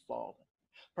already fallen.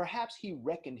 Perhaps he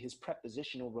reckoned his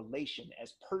prepositional relation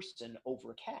as person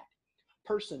over cat,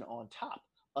 person on top,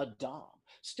 a dom.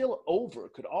 Still over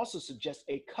could also suggest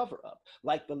a cover-up,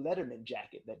 like the Letterman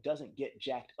jacket that doesn't get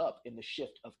jacked up in the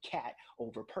shift of cat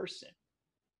over person.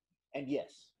 And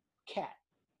yes, cat,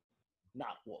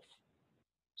 not wolf.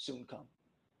 Soon come.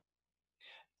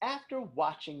 After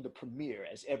watching the premiere,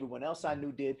 as everyone else I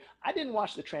knew did, I didn't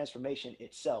watch the transformation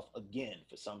itself again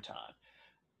for some time.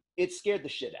 It scared the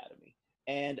shit out of me.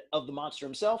 And of the monster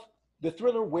himself, the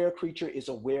Thriller were-creature is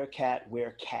a were-cat,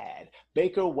 were-cad.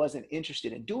 Baker wasn't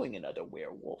interested in doing another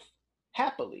werewolf.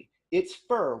 Happily, its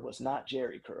fur was not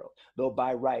jerry-curled, though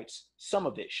by rights, some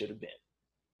of it should have been.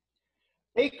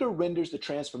 Baker renders the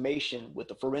transformation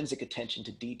with a forensic attention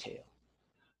to detail.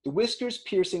 The whiskers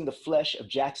piercing the flesh of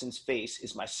Jackson's face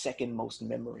is my second most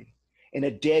memory, in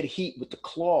a dead heat with the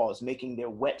claws making their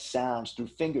wet sounds through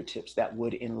fingertips that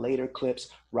would, in later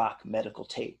clips, rock medical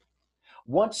tape.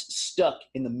 Once stuck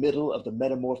in the middle of the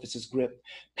metamorphosis grip,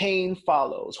 pain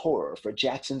follows horror for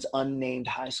Jackson's unnamed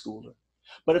high schooler.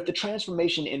 But if the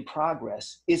transformation in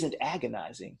progress isn't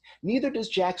agonizing, neither does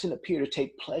Jackson appear to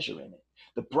take pleasure in it.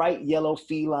 The bright yellow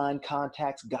feline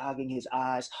contacts gogging his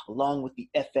eyes, along with the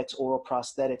FX oral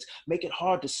prosthetics, make it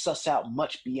hard to suss out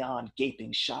much beyond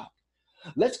gaping shock.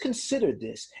 Let's consider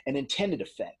this an intended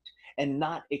effect, and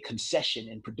not a concession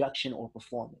in production or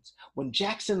performance. When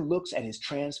Jackson looks at his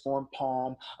transformed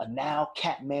palm, a now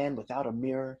Catman without a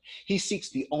mirror, he seeks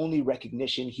the only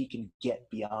recognition he can get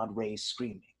beyond Ray's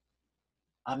screaming.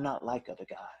 I'm not like other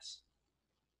guys.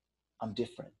 I'm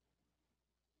different.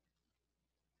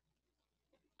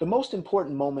 The most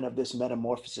important moment of this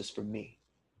metamorphosis for me,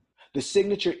 the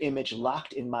signature image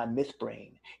locked in my myth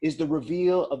brain, is the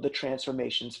reveal of the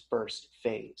transformation's first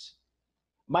phase.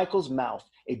 Michael's mouth,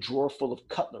 a drawer full of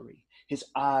cutlery, his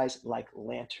eyes like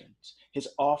lanterns, his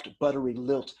oft buttery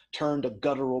lilt turned a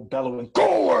guttural bellowing,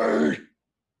 "Go away!"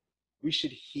 We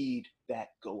should heed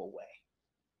that go away.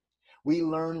 We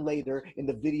learn later in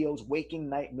the video's waking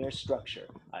nightmare structure,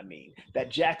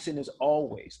 that Jackson is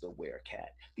always the werecat.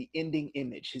 The ending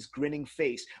image, his grinning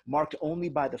face, marked only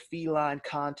by the feline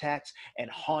contacts and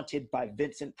haunted by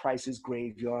Vincent Price's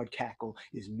graveyard cackle,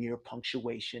 is mere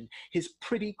punctuation. His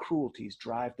pretty cruelties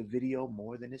drive the video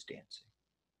more than his dancing.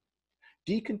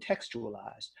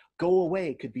 Decontextualized, Go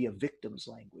away could be a victim's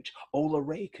language. Ola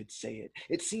Ray could say it.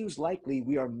 It seems likely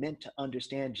we are meant to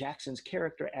understand Jackson's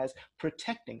character as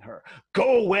protecting her.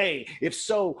 Go away! If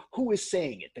so, who is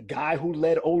saying it? The guy who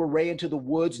led Ola Ray into the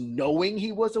woods knowing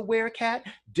he was a werecat?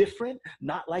 Different,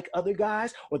 not like other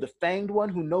guys? Or the fanged one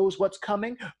who knows what's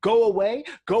coming? Go away?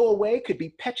 Go away could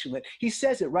be petulant. He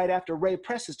says it right after Ray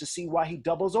presses to see why he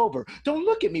doubles over. Don't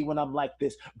look at me when I'm like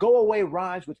this. Go away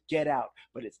rhymes with get out,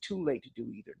 but it's too late to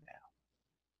do either now.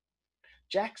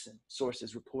 Jackson,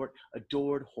 sources report,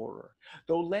 adored horror,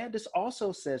 though Landis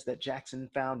also says that Jackson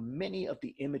found many of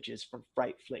the images from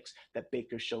fright flicks that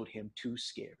Baker showed him too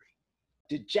scary.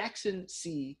 Did Jackson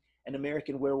see An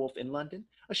American Werewolf in London?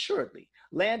 Assuredly.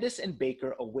 Landis and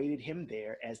Baker awaited him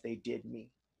there as they did me.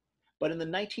 But in the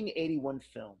 1981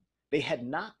 film, they had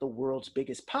not the world's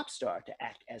biggest pop star to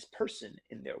act as person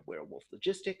in their werewolf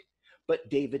logistic, but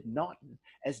David Naughton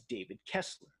as David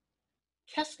Kessler.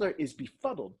 Kessler is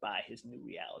befuddled by his new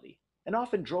reality and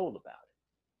often droll about it,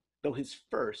 though his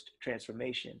first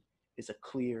transformation is a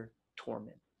clear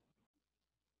torment.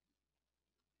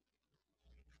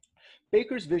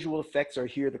 Baker's visual effects are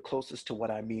here the closest to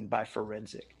what I mean by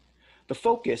forensic. The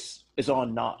focus is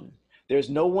on Naughton. There's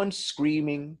no one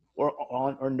screaming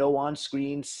or no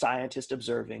on-screen scientist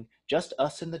observing, just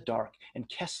us in the dark and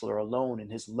Kessler alone in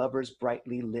his lover's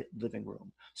brightly lit living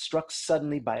room. Struck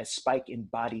suddenly by a spike in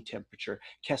body temperature,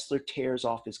 Kessler tears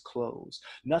off his clothes.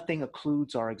 Nothing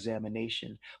occludes our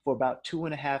examination. For about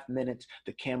 2.5 minutes,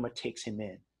 the camera takes him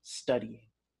in, studying.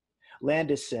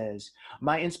 Landis says,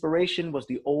 my inspiration was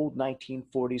the old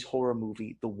 1940s horror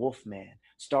movie, The Wolfman,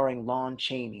 starring Lon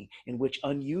Chaney, in which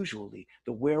unusually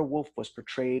the werewolf was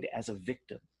portrayed as a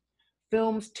victim.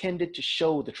 Films tended to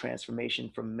show the transformation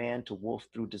from man to wolf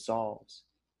through dissolves.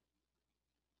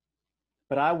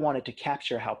 But I wanted to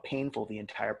capture how painful the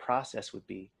entire process would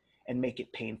be and make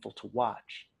it painful to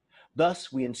watch. Thus,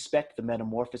 we inspect the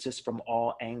metamorphosis from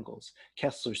all angles: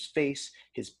 Kessler's face,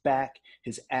 his back,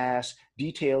 his ass,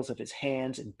 details of his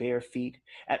hands and bare feet.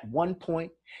 At one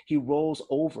point, he rolls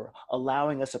over,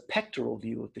 allowing us a pectoral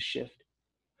view of the shift.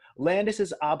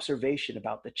 Landis's observation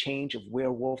about the change of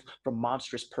werewolf from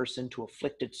monstrous person to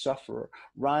afflicted sufferer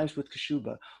rhymes with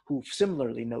Kashuba, who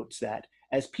similarly notes that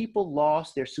as people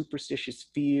lost their superstitious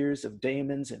fears of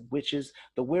demons and witches,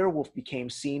 the werewolf became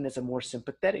seen as a more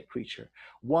sympathetic creature,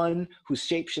 one whose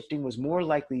shapeshifting was more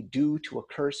likely due to a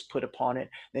curse put upon it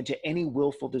than to any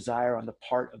willful desire on the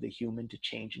part of the human to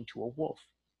change into a wolf.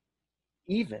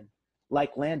 Even,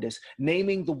 like Landis,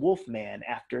 naming the Wolfman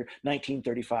after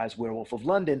 1935's Werewolf of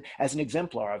London as an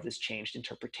exemplar of this changed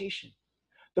interpretation.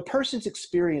 The person's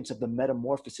experience of the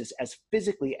metamorphosis as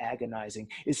physically agonizing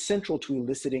is central to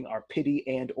eliciting our pity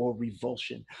and or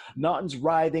revulsion. Naughton's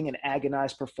writhing and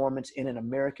agonized performance in An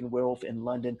American Werewolf in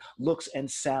London looks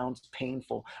and sounds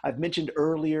painful. I've mentioned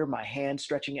earlier my hand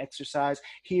stretching exercise.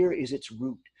 Here is its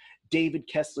root. David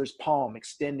Kessler's palm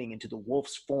extending into the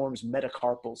wolf's form's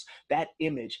metacarpals. That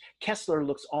image, Kessler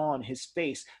looks on, his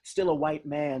face still a white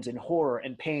man's in horror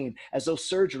and pain, as though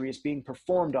surgery is being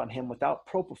performed on him without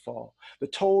propofol. The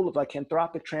toll of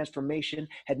lycanthropic transformation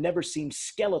had never seemed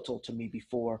skeletal to me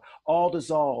before. All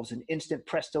dissolves in instant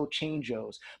presto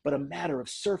changos, but a matter of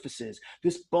surfaces.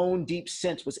 This bone-deep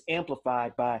sense was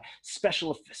amplified by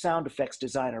special sound effects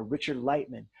designer Richard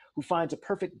Lightman, who finds a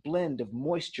perfect blend of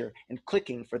moisture and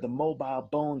clicking for the mobile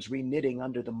bones reknitting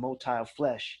under the motile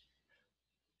flesh.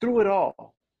 Through it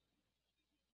all,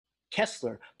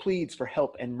 Kessler pleads for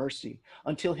help and mercy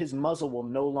until his muzzle will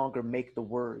no longer make the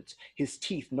words, his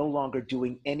teeth no longer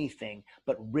doing anything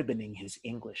but ribboning his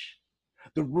English.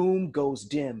 The room goes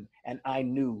dim, and I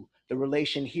knew the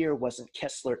relation here wasn't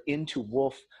Kessler into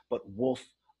wolf, but wolf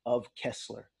of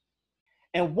Kessler.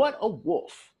 And what a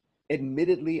wolf!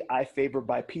 Admittedly, I favor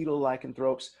bipedal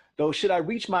lycanthropes, though should I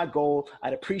reach my goal,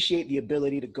 I'd appreciate the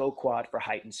ability to go quad for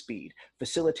heightened speed,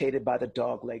 facilitated by the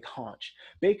dog-leg haunch.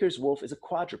 Baker's wolf is a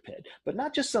quadruped, but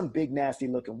not just some big nasty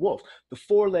looking wolf. The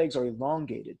forelegs are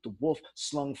elongated, the wolf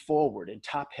slung forward and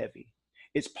top-heavy.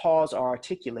 Its paws are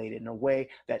articulated in a way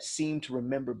that seemed to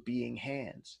remember being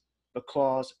hands, the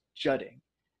claws jutting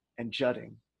and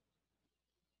jutting.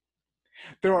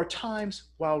 There are times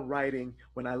while writing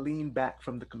when I lean back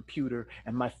from the computer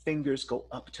and my fingers go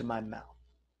up to my mouth.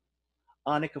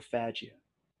 Onychophagia.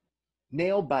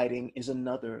 Nail biting is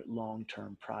another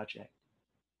long-term project.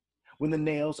 When the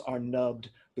nails are nubbed,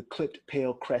 the clipped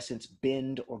pale crescents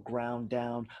bend or ground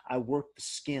down, I work the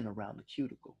skin around the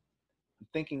cuticle. I'm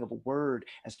thinking of a word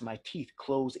as my teeth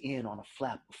close in on a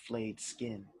flap of flayed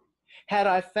skin. Had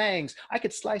I fangs, I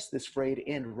could slice this frayed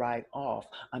end right off.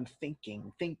 I'm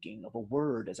thinking of a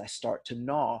word as I start to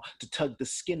gnaw, to tug the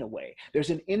skin away. There's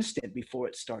an instant before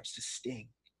it starts to sting,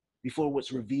 before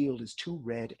what's revealed is too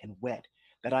red and wet,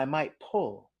 that I might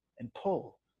pull and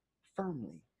pull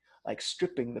firmly, like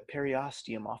stripping the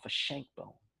periosteum off a shank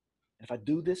bone. And if I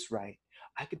do this right,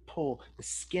 I could pull the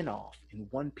skin off in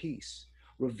one piece,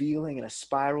 revealing in a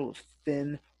spiral of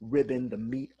thin ribbon the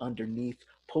meat underneath,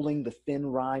 pulling the thin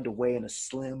rind away in a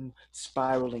slim,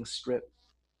 spiraling strip.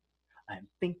 I am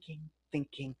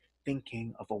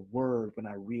thinking of a word when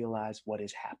I realize what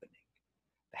is happening.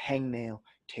 The hangnail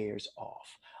tears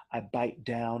off. I bite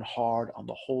down hard on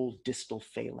the whole distal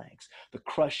phalanx. The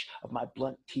crush of my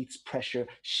blunt teeth's pressure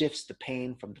shifts the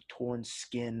pain from the torn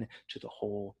skin to the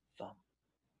whole thumb.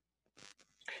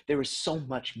 There is so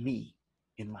much me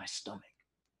in my stomach,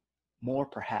 more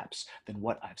perhaps than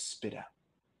what I've spit out.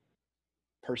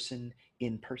 Person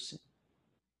in person.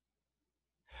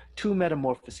 Two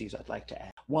metamorphoses I'd like to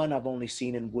add. One I've only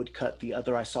seen in woodcut, the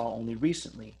other I saw only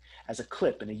recently as a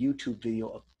clip in a YouTube video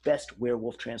of best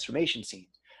werewolf transformation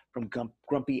scenes from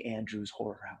Grumpy Andrew's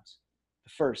Horror House.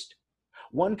 The first,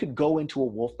 one could go into a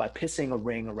wolf by pissing a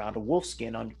ring around a wolf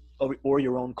skin on or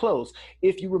your own clothes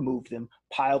if you removed them,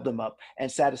 piled them up,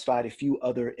 and satisfied a few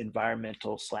other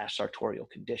environmental/sartorial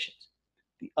conditions.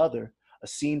 The other, a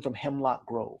scene from Hemlock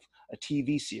Grove, a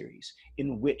TV series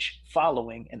in which,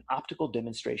 following an optical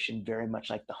demonstration very much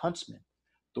like The Huntsman,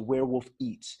 the werewolf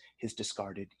eats his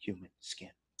discarded human skin.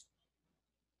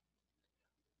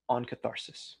 On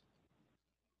catharsis.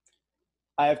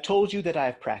 I have told you that I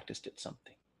have practiced at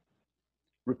something,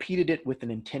 repeated it with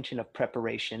an intention of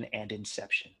preparation and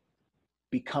inception,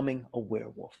 becoming a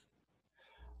werewolf.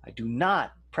 I do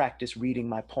not practice reading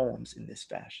my poems in this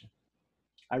fashion.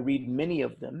 I read many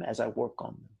of them as I work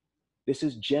on them. This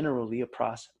is generally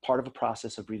part of a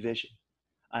process of revision.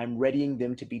 I am readying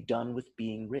them to be done with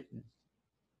being written.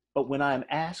 But when I am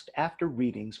asked after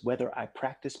readings whether I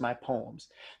practice my poems,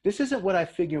 this isn't what I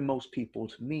figure most people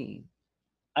to mean.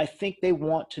 I think they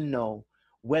want to know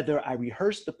whether I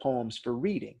rehearse the poems for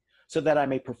reading so that I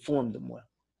may perform them well.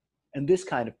 And this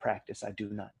kind of practice I do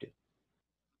not do.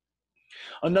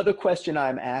 Another question I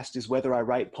am asked is whether I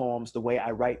write poems the way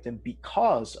I write them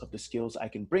because of the skills I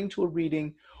can bring to a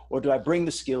reading, or do I bring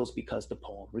the skills because the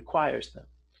poem requires them?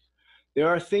 There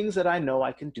are things that I know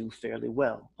I can do fairly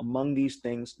well. Among these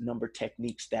things, number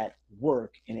techniques that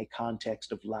work in a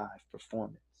context of live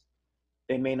performance.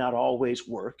 They may not always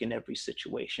work in every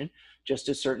situation, just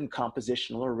as certain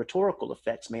compositional or rhetorical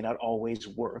effects may not always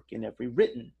work in every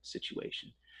written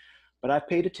situation. But I've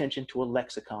paid attention to a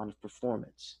lexicon of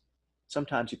performance.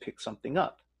 Sometimes you pick something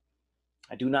up.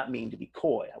 I do not mean to be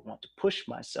coy. I want to push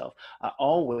myself. I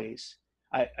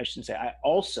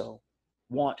also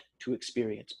want to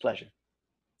experience pleasure.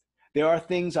 There are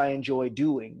things I enjoy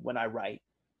doing when I write,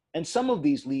 and some of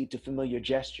these lead to familiar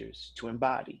gestures to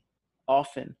embody.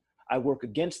 Often, I work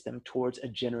against them towards a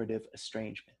generative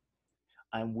estrangement.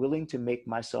 I'm willing to make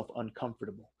myself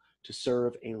uncomfortable to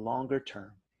serve a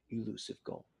longer-term, elusive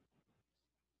goal.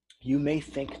 You may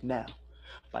think now,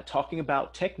 by talking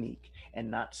about technique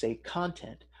and not say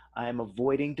content, I am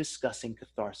avoiding discussing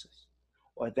catharsis,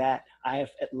 or that I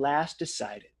have at last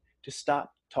decided to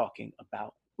stop talking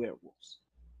about werewolves.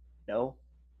 No,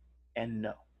 and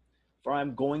no, for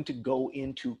I'm going to go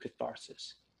into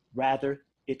catharsis, rather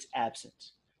its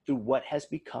absence, through what has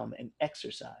become an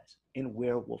exercise in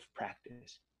werewolf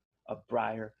practice, a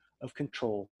briar of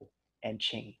control and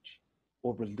change,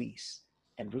 or release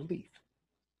and relief.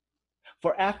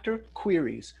 For after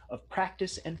queries of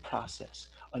practice and process,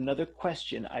 another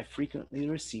question I frequently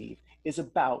receive is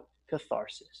about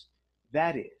catharsis.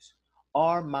 That is,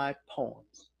 are my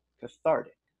poems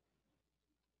cathartic?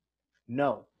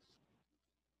 No.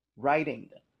 Writing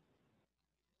them?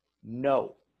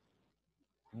 No.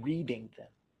 Reading them?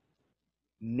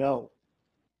 No.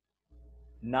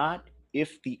 Not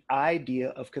if the idea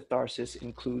of catharsis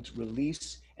includes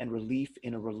release and relief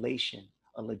in a relation,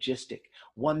 a logistic,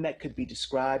 one that could be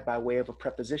described by way of a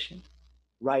preposition.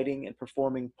 Writing and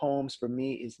performing poems for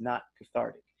me is not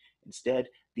cathartic. Instead,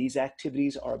 these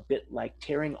activities are a bit like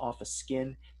tearing off a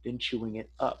skin, then chewing it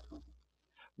up.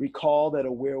 Recall that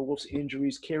a werewolf's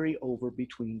injuries carry over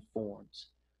between forms.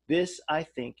 This, I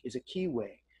think, is a key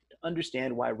way to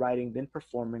understand why writing then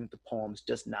performing the poems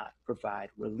does not provide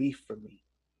relief for me.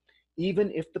 Even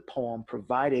if the poem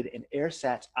provided an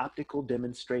ersatz optical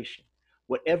demonstration,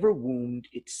 whatever wound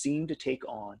it seemed to take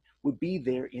on would be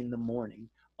there in the morning,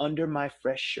 under my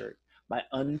fresh shirt, my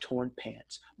untorn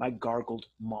pants, my gargled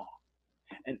maw.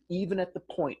 And even at the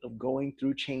point of going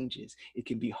through changes, it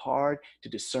can be hard to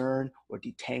discern or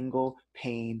detangle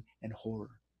pain and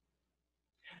horror.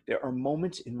 There are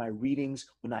moments in my readings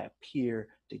when I appear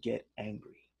to get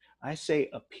angry. I say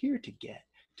appear to get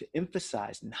to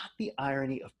emphasize not the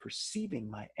irony of perceiving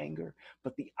my anger,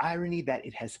 but the irony that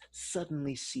it has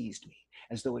suddenly seized me,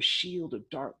 as though a shield of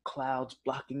dark clouds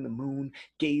blocking the moon,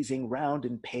 gazing round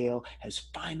and pale, has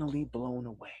finally blown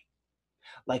away.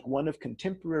 Like one of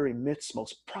contemporary myth's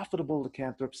most profitable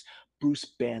lycanthropes, Bruce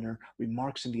Banner,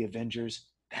 remarks in The Avengers,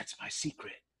 "That's my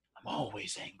secret. I'm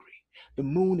always angry. The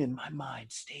moon in my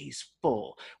mind stays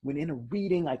full. When in a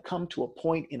reading I come to a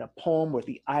point in a poem where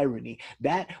the irony,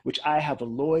 that which I have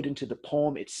alloyed into the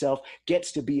poem itself,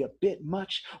 gets to be a bit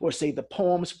much, or say the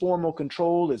poem's formal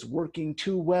control is working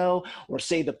too well, or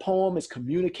say the poem is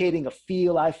communicating a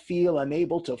feel I feel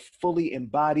unable to fully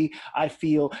embody. I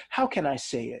feel, how can I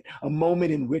say it, a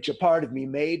moment in which a part of me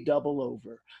may double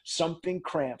over. Something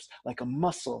cramps like a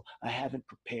muscle I haven't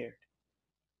prepared,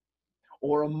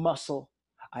 or a muscle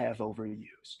I have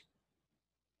overused.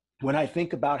 When I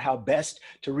think about how best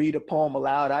to read a poem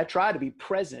aloud, I try to be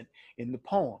present in the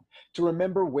poem, to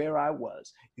remember where I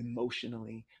was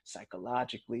emotionally,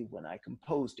 psychologically when I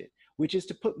composed it, which is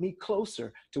to put me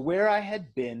closer to where I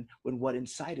had been when what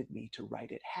incited me to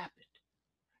write it happened,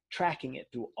 tracking it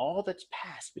through all that's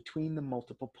passed between the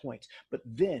multiple points. But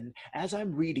then, as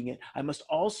I'm reading it, I must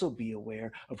also be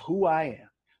aware of who I am,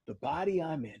 the body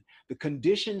I'm in, the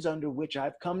conditions under which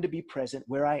I've come to be present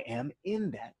where I am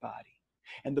in that body,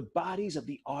 and the bodies of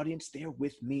the audience there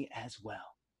with me as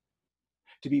well.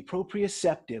 To be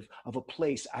proprioceptive of a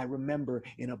place I remember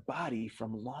in a body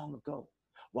from long ago,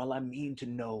 while I mean to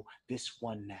know this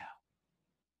one now.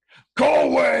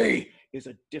 Go away is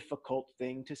a difficult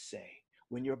thing to say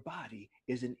when your body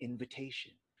is an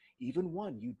invitation, even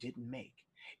one you didn't make.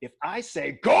 If I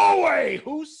say, go away,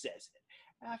 who says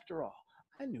it? After all,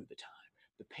 I knew the time,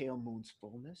 the pale moon's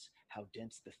fullness, how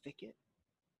dense the thicket.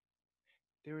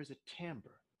 There is a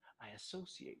timbre I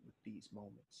associate with these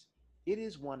moments. It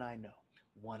is one I know,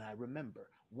 one I remember,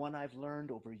 one I've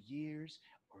learned over years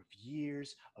or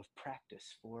years of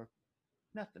practice for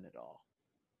nothing at all,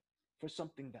 for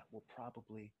something that will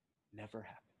probably never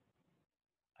happen.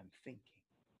 I'm thinking,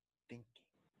 thinking,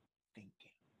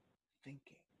 thinking,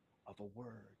 thinking of a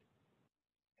word,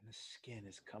 and the skin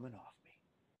is coming off me.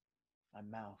 My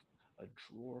mouth a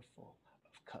drawer full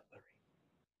of cutlery.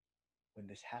 When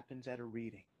this happens at a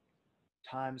reading,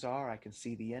 times are I can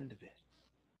see the end of it,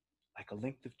 like a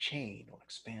length of chain or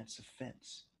expanse of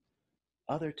fence.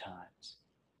 Other times,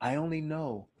 I only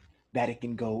know that it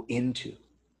can go into,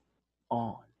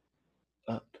 on,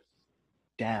 up,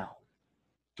 down,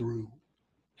 through,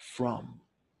 from,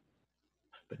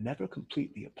 but never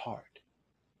completely apart.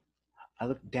 I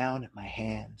look down at my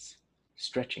hands,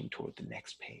 stretching toward the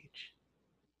next page.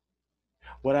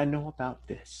 What I know about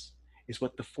this is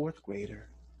what the fourth grader,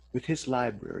 with his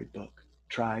library book,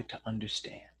 tried to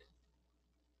understand.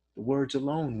 The words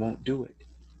alone won't do it.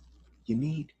 You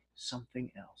need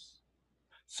something else,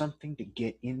 something to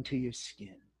get into your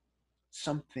skin,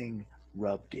 something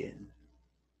rubbed in.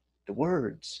 The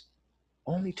words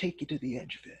only take you to the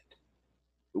edge of it.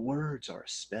 The words are a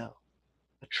spell,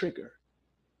 a trigger,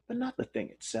 but not the thing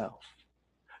itself,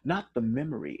 not the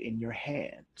memory in your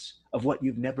hands of what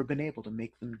you've never been able to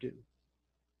make them do.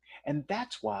 And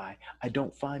that's why I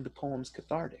don't find the poems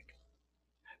cathartic,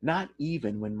 not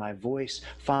even when my voice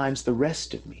finds the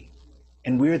rest of me,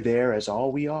 and we're there as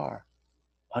all we are,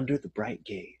 under the bright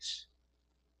gaze.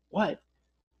 What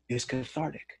is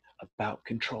cathartic about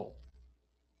control?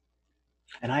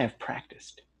 And I have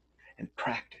practiced and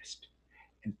practiced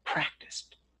and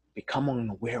practiced becoming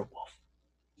a werewolf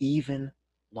even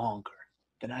longer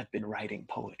than I've been writing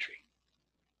poetry.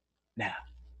 Now,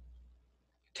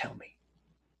 tell me,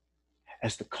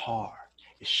 as the car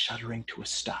is shuddering to a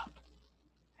stop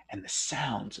and the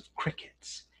sounds of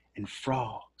crickets and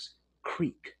frogs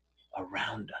creak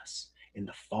around us in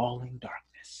the falling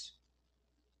darkness,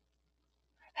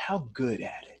 how good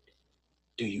at it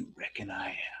do you reckon I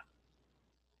am?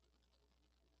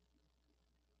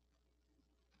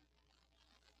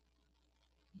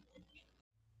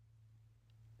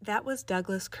 That was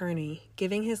Douglas Kearney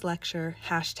giving his lecture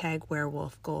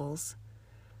 #werewolf_goals.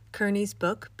 Kearney's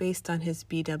book, based on his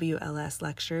BWLS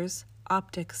lectures,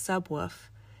 Optic Subwoof,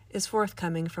 is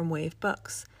forthcoming from Wave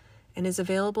Books and is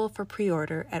available for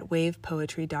pre-order at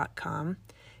wavepoetry.com,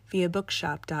 via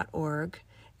bookshop.org,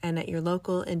 and at your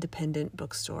local independent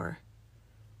bookstore.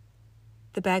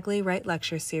 The Bagley Wright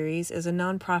Lecture Series is a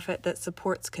nonprofit that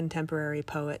supports contemporary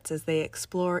poets as they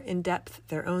explore in depth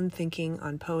their own thinking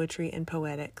on poetry and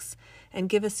poetics, and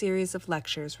give a series of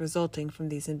lectures resulting from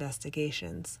these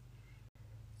investigations.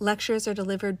 Lectures are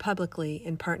delivered publicly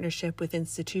in partnership with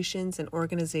institutions and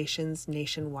organizations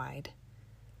nationwide.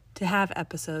 To have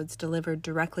episodes delivered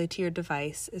directly to your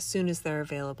device as soon as they're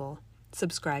available,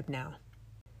 subscribe now.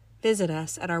 Visit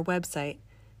us at our website,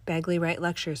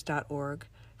 BagleyWrightLectures.org,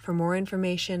 for more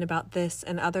information about this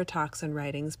and other talks and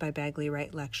writings by Bagley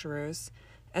Wright lecturers,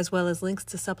 as well as links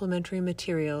to supplementary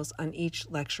materials on each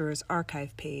lecturer's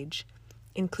archive page,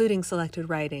 including selected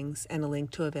writings and a link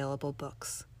to available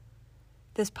books.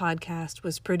 This podcast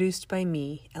was produced by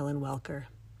me, Ellen Welker.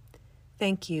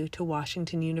 Thank you to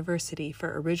Washington University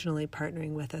for originally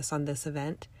partnering with us on this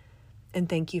event, and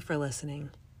thank you for listening.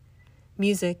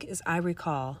 Music is I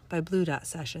Recall by Blue Dot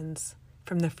Sessions,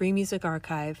 from the Free Music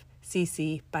Archive,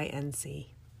 CC by NC.